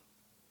world."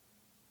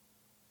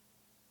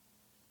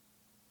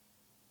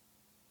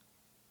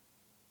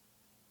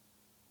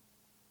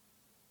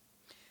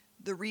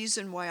 The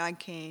reason why I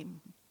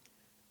came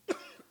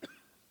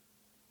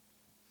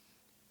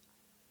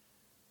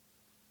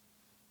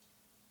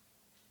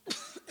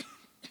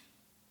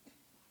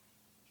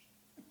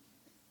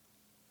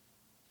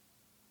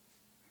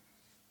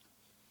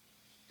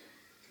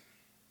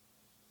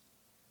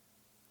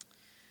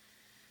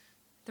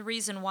The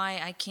reason why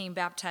I came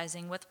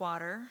baptizing with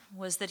water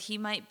was that he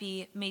might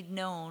be made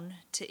known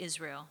to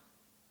Israel.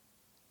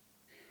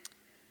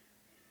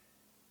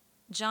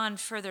 John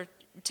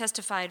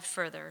testified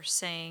further,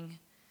 saying,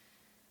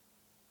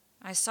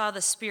 "I saw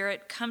the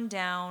Spirit come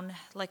down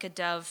like a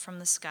dove from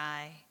the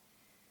sky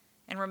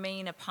and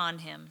remain upon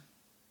him.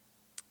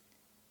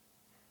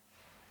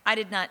 I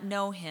did not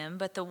know him,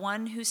 but the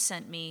one who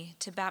sent me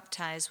to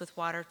baptize with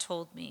water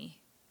told me,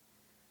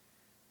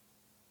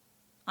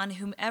 'On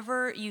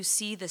whomever you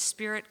see the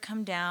Spirit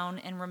come down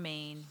and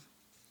remain,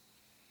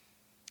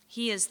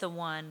 he is the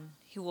one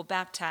who will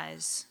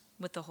baptize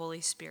with the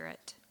Holy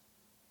Spirit.'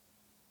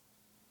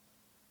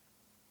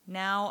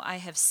 Now I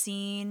have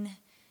seen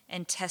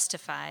and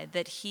testified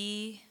that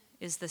he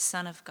is the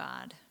Son of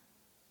God."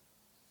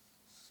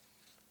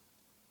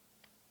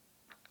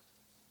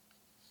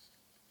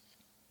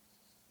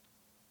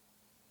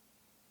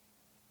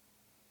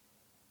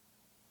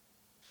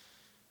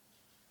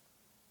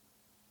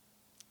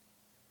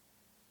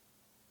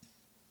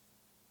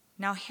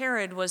 Now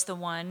Herod was the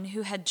one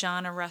who had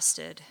John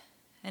arrested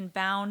and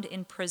bound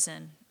in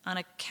prison on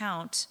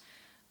account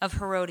of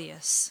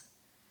Herodias,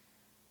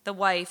 the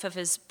wife of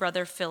his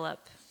brother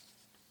Philip,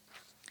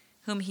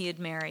 whom he had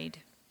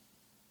married.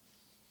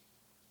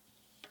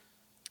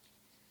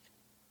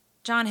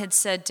 John had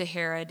said to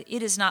Herod,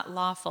 "It is not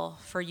lawful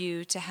for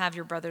you to have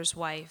your brother's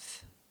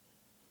wife."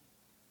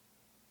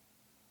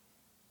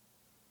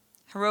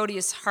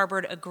 Herodias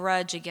harbored a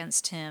grudge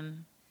against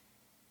him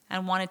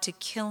and wanted to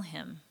kill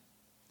him,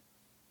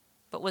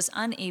 but was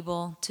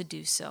unable to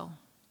do so.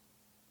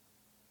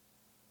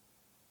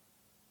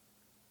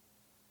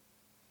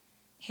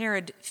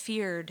 Herod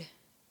feared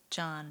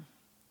John,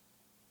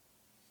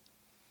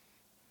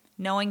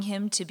 knowing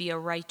him to be a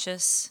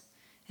righteous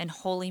and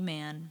holy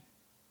man,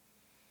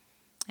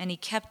 and he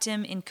kept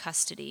him in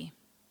custody.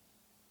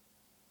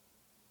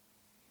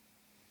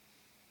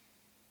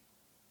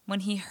 When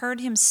he heard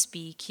him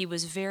speak, he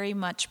was very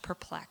much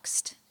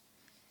perplexed,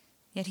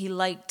 yet he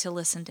liked to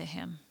listen to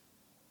him.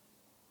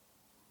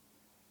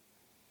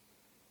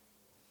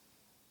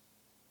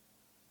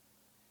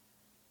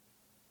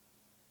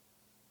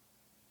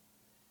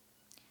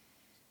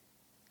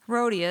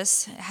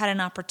 Herodias had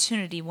an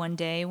opportunity one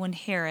day when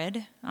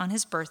Herod, on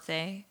his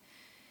birthday,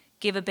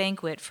 gave a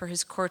banquet for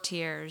his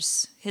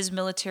courtiers, his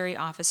military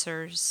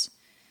officers,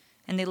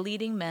 and the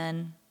leading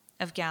men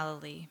of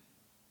Galilee.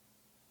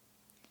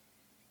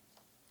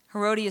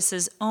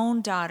 Herodias'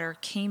 own daughter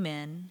came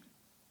in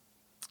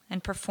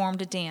and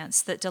performed a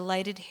dance that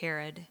delighted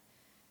Herod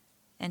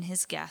and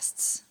his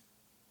guests.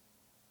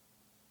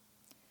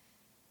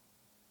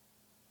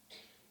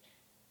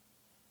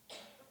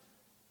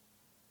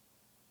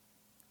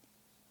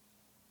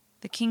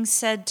 The king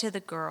said to the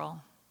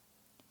girl,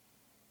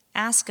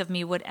 "Ask of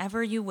me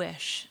whatever you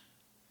wish,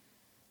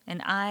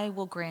 and I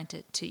will grant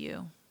it to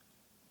you."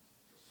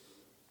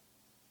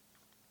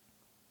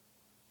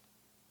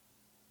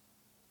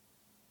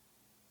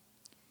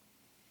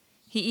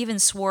 He even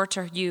swore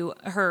to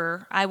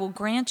her, "I will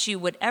grant you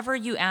whatever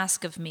you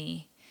ask of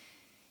me,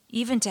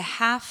 even to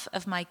half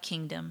of my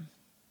kingdom."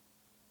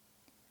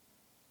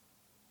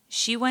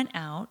 She went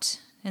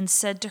out and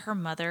said to her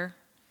mother,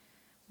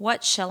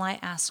 "What shall I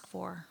ask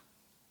for?"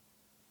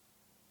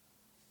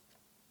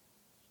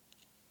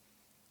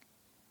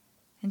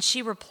 And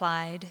she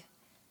replied,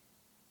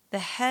 "The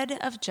head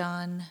of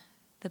John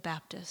the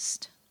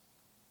Baptist."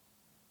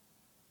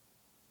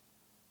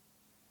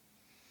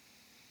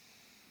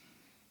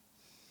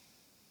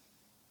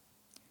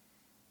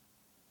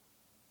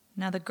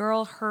 Now the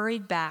girl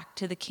hurried back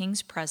to the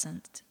king's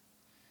presence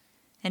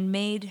and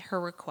made her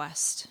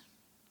request.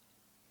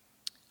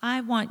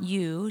 "I want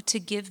you to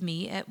give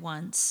me at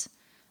once,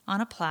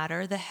 on a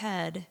platter, the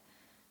head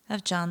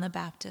of John the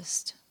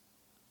Baptist."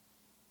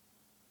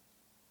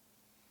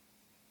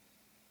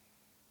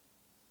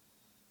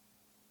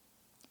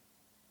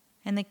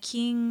 And the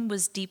king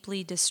was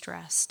deeply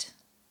distressed.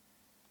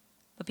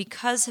 But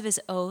because of his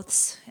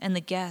oaths and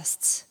the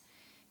guests,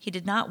 he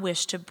did not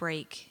wish to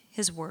break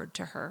his word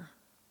to her.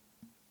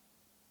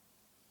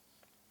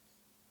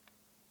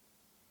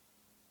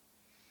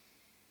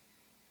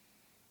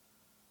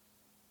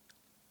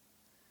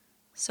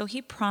 So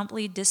he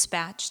promptly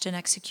dispatched an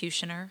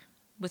executioner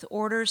with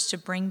orders to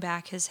bring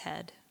back his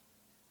head.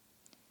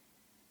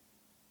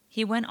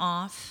 He went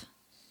off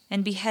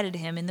and beheaded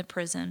him in the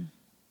prison.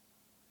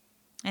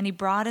 And he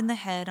brought in the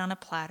head on a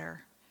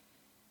platter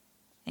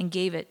and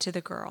gave it to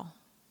the girl.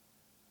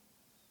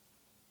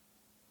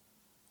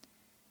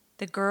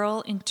 The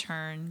girl, in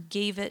turn,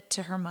 gave it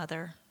to her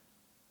mother.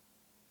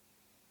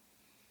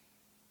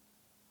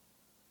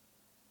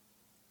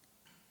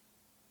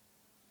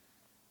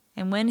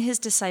 And when his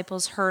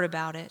disciples heard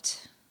about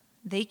it,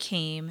 they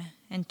came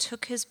and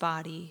took his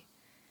body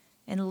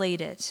and laid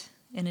it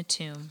in a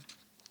tomb.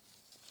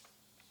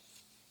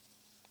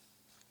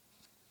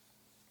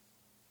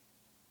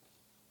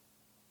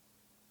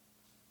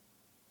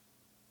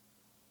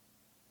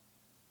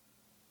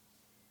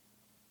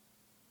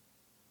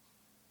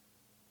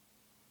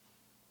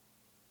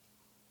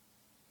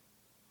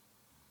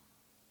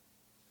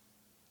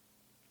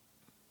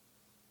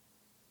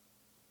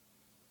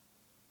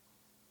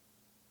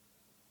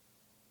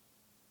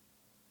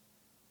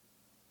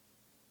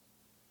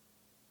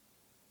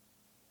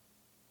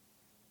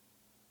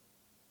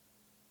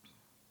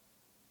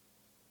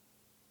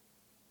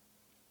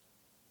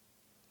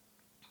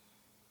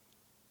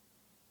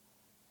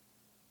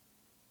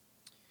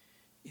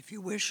 If you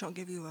wish, I'll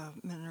give you a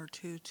minute or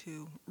two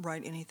to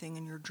write anything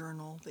in your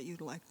journal that you'd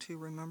like to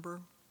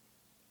remember.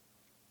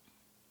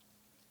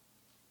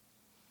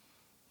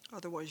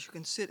 Otherwise, you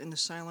can sit in the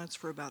silence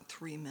for about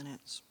 3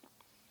 minutes.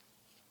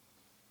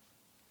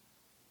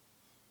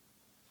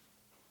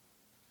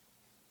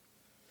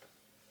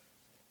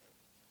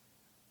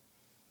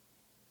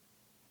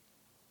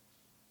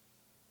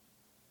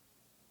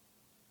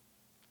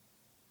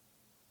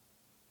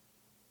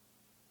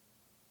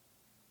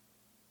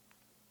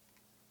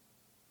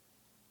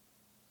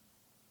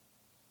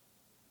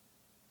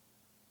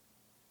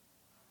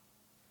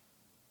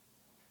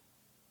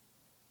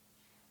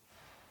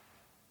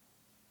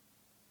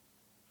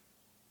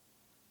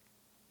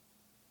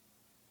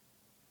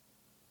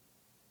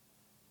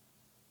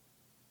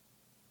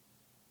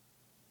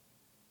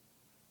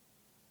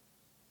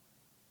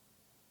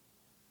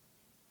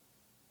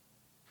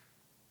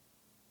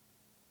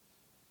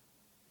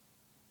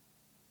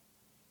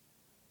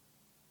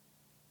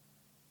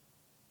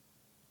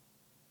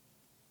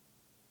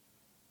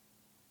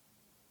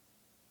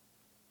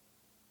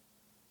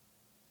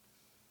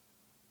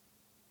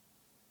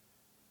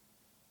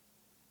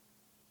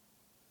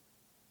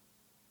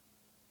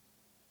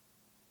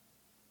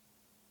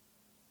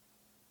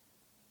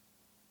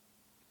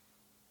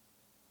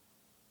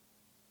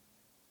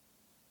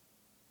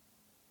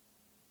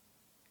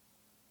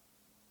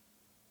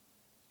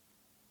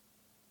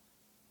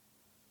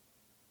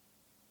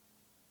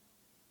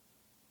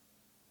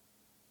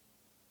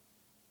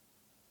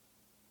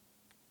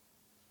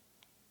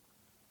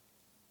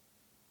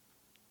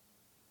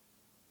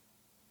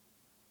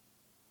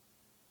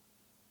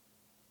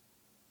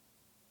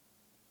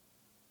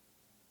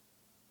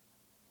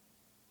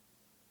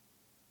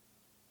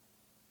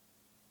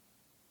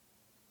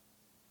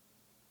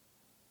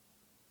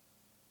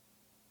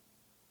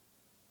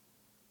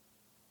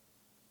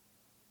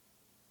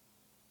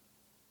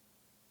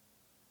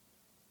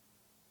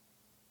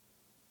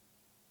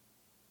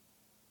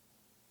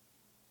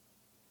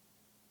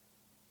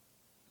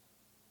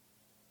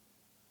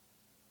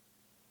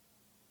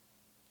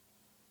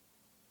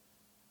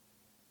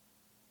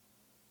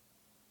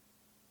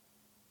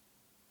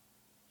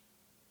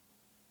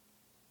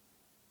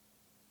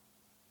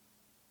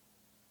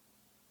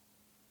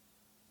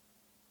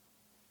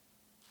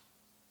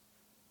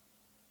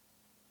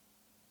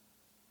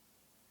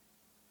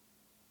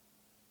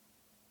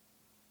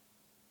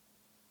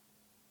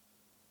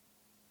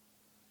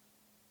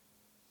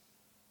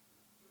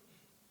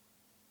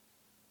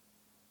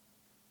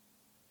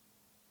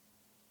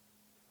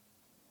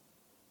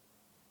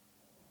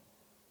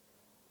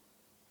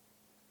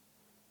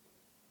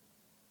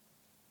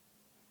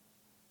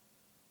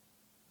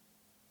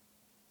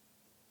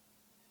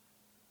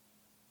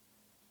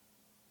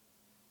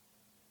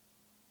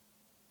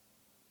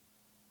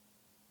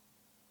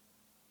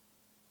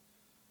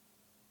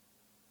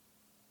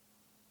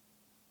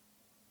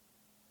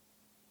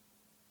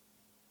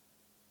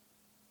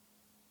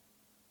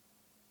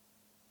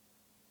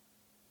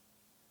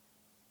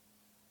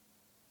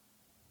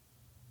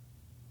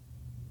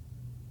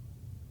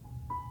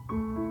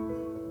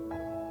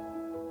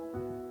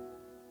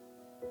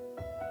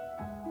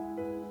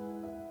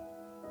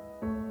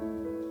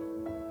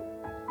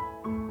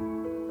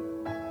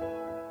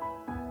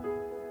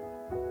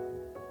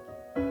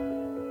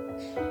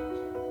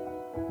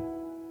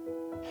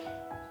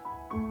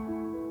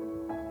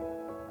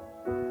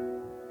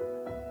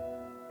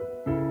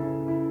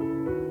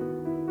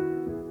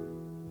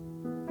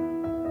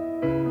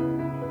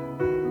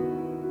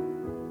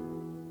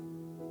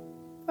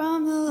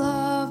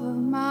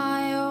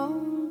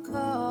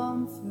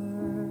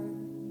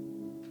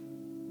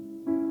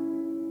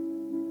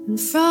 and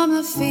from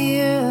a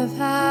fear of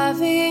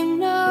having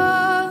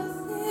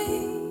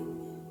nothing,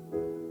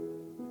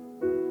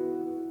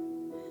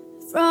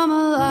 from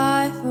a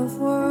life of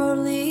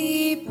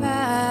worldly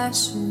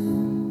passions.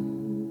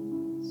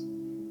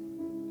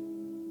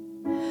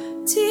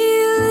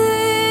 Deliver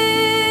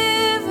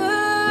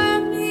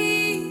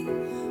me,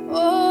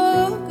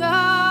 oh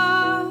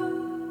God,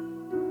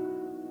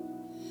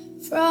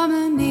 from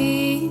a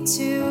need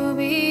to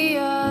be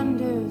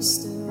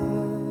understood.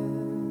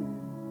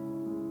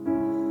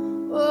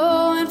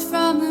 Oh, and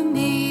from the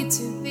need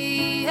to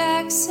be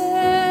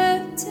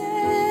accepted,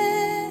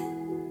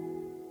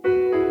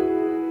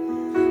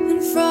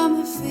 and from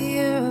the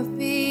fear of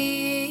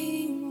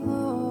being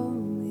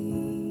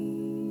lonely.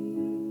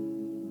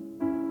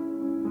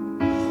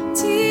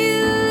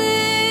 Deliver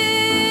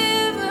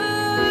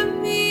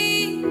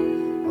me,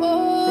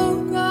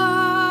 oh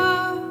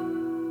God.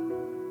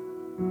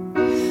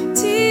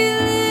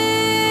 Deliver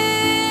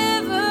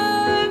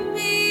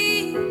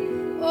me,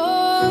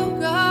 oh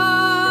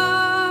God,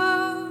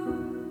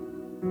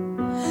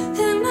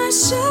 and I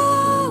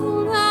shall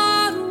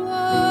not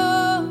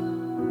want,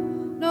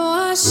 no,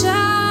 I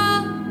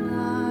shall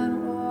not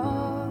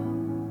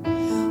want.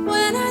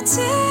 When I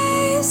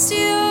taste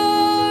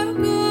your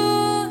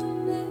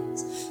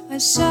goodness, I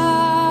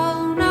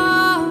shall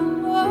not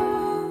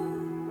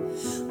want.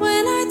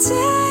 When I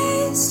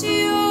taste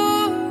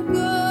your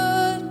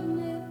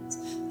goodness,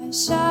 I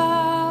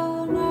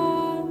shall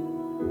not want.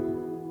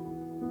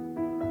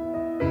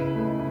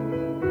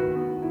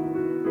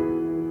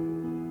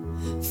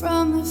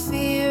 From the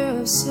fear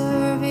of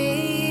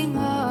serving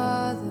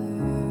others,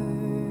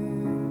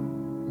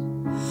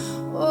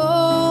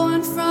 oh,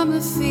 and from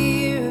the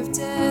fear of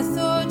death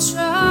or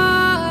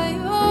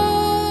trial,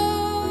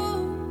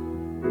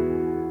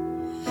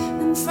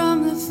 and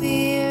from the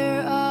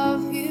fear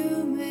of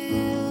humility.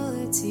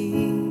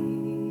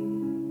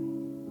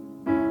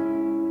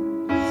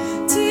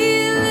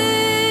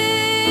 Deliver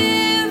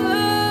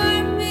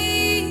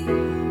me,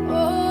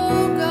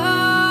 oh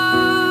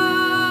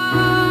God,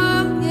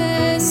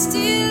 yes,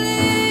 deliver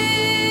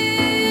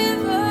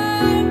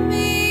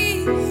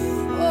me,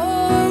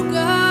 oh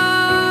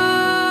God,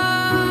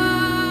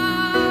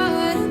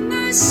 and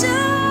I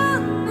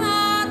shall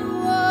not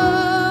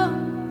want,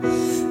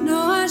 no,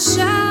 I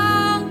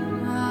shall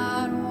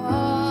not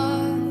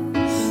want.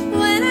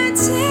 When I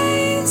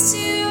taste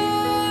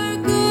your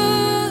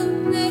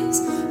goodness,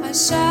 I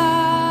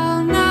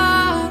shall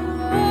not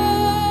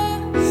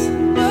want.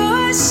 No,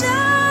 I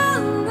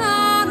shall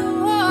not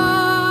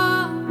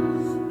want.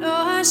 No,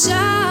 I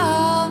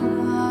shall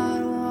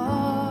not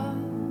want.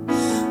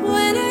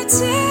 When I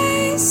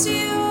taste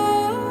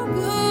your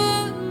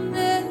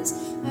goodness,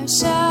 I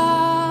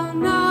shall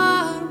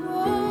not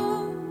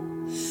want.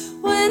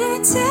 When I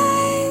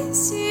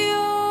taste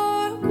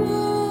your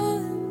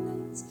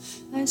goodness,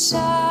 I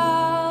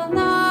shall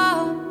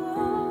not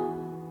want.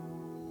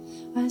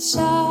 I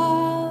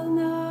shall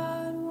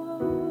not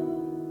want.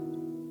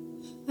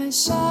 I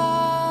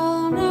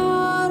shall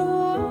not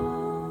want.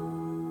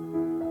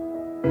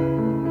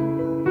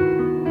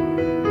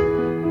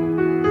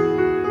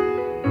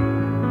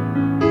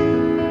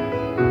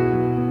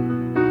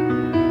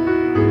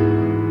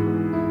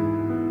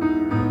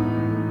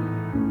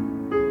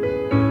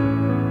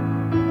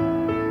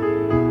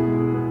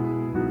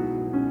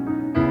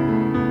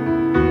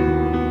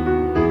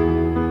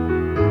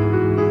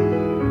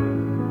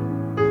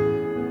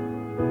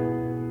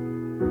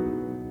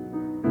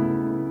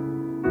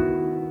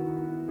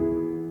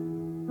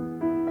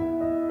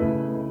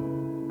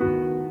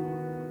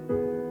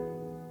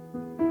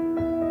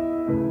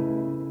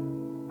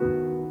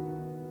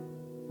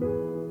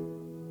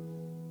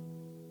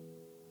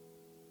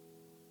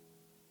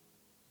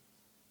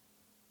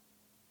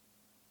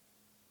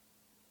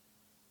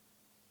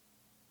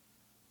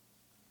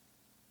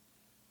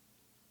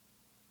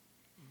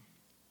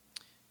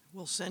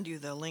 We'll send you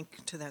the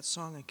link to that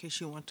song in case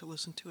you want to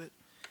listen to it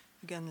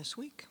again this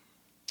week.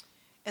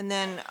 And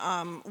then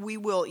we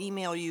will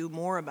email you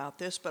more about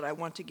this, but I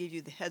want to give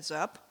you the heads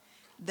up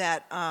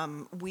that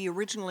we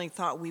originally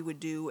thought we would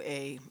do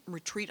a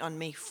retreat on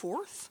May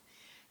 4th,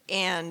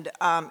 and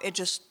it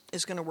just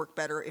is going to work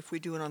better if we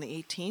do it on the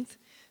 18th.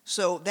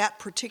 So that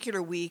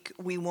particular week,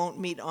 we won't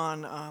meet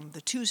on the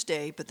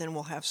Tuesday, but then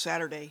we'll have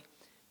Saturday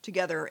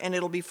together, and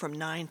it'll be from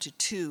 9 to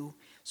 2.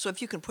 So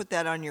if you can put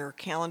that on your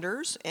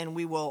calendars, and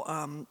we will,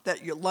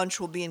 that your lunch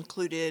will be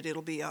included.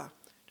 It'll be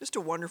just a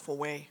wonderful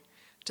way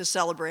to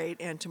celebrate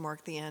and to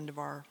mark the end of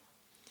our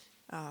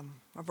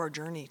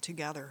journey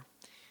together.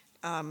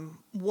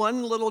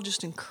 One little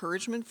just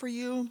encouragement for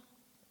you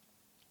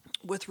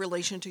with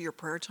relation to your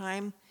prayer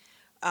time.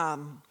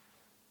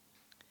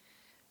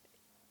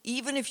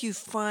 Even if you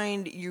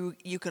find you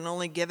can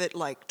only give it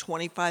like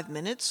 25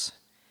 minutes,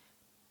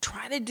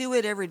 try to do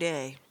it every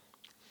day,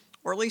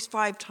 or at least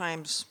 5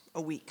 times a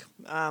week.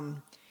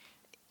 When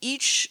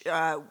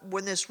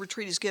this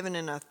retreat is given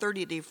in a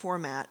 30-day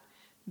format,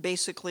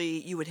 basically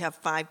you would have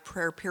 5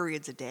 prayer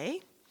periods a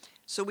day.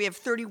 So we have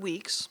 30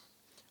 weeks,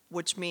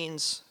 which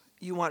means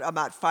you want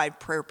about 5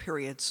 prayer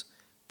periods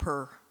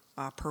per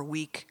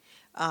week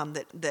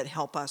that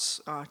help us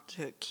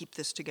to keep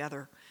this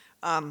together.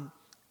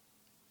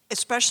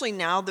 Especially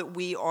now that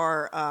we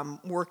are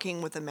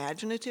working with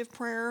imaginative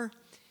prayer,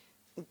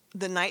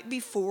 the night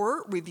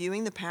before,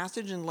 reviewing the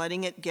passage and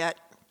letting it get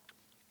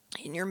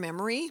in your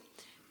memory,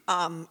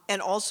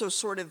 and also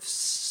sort of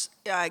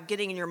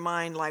getting in your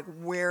mind like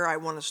where I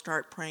want to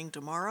start praying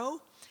tomorrow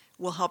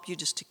will help you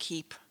just to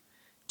keep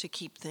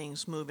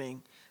things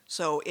moving.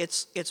 So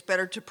it's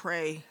better to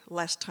pray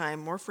less time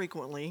more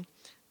frequently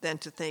than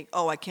to think,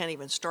 oh, I can't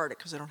even start it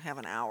because I don't have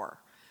an hour.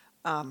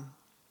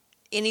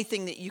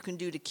 Anything that you can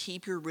do to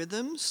keep your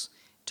rhythms,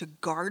 to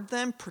guard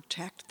them,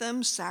 protect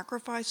them,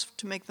 sacrifice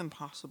to make them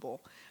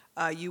possible,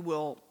 you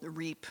will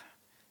reap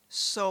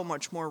so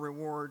much more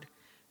reward.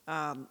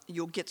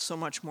 You'll get so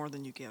much more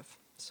than you give.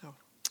 So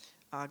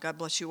God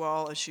bless you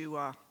all as you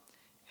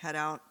head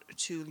out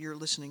to your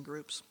listening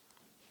groups.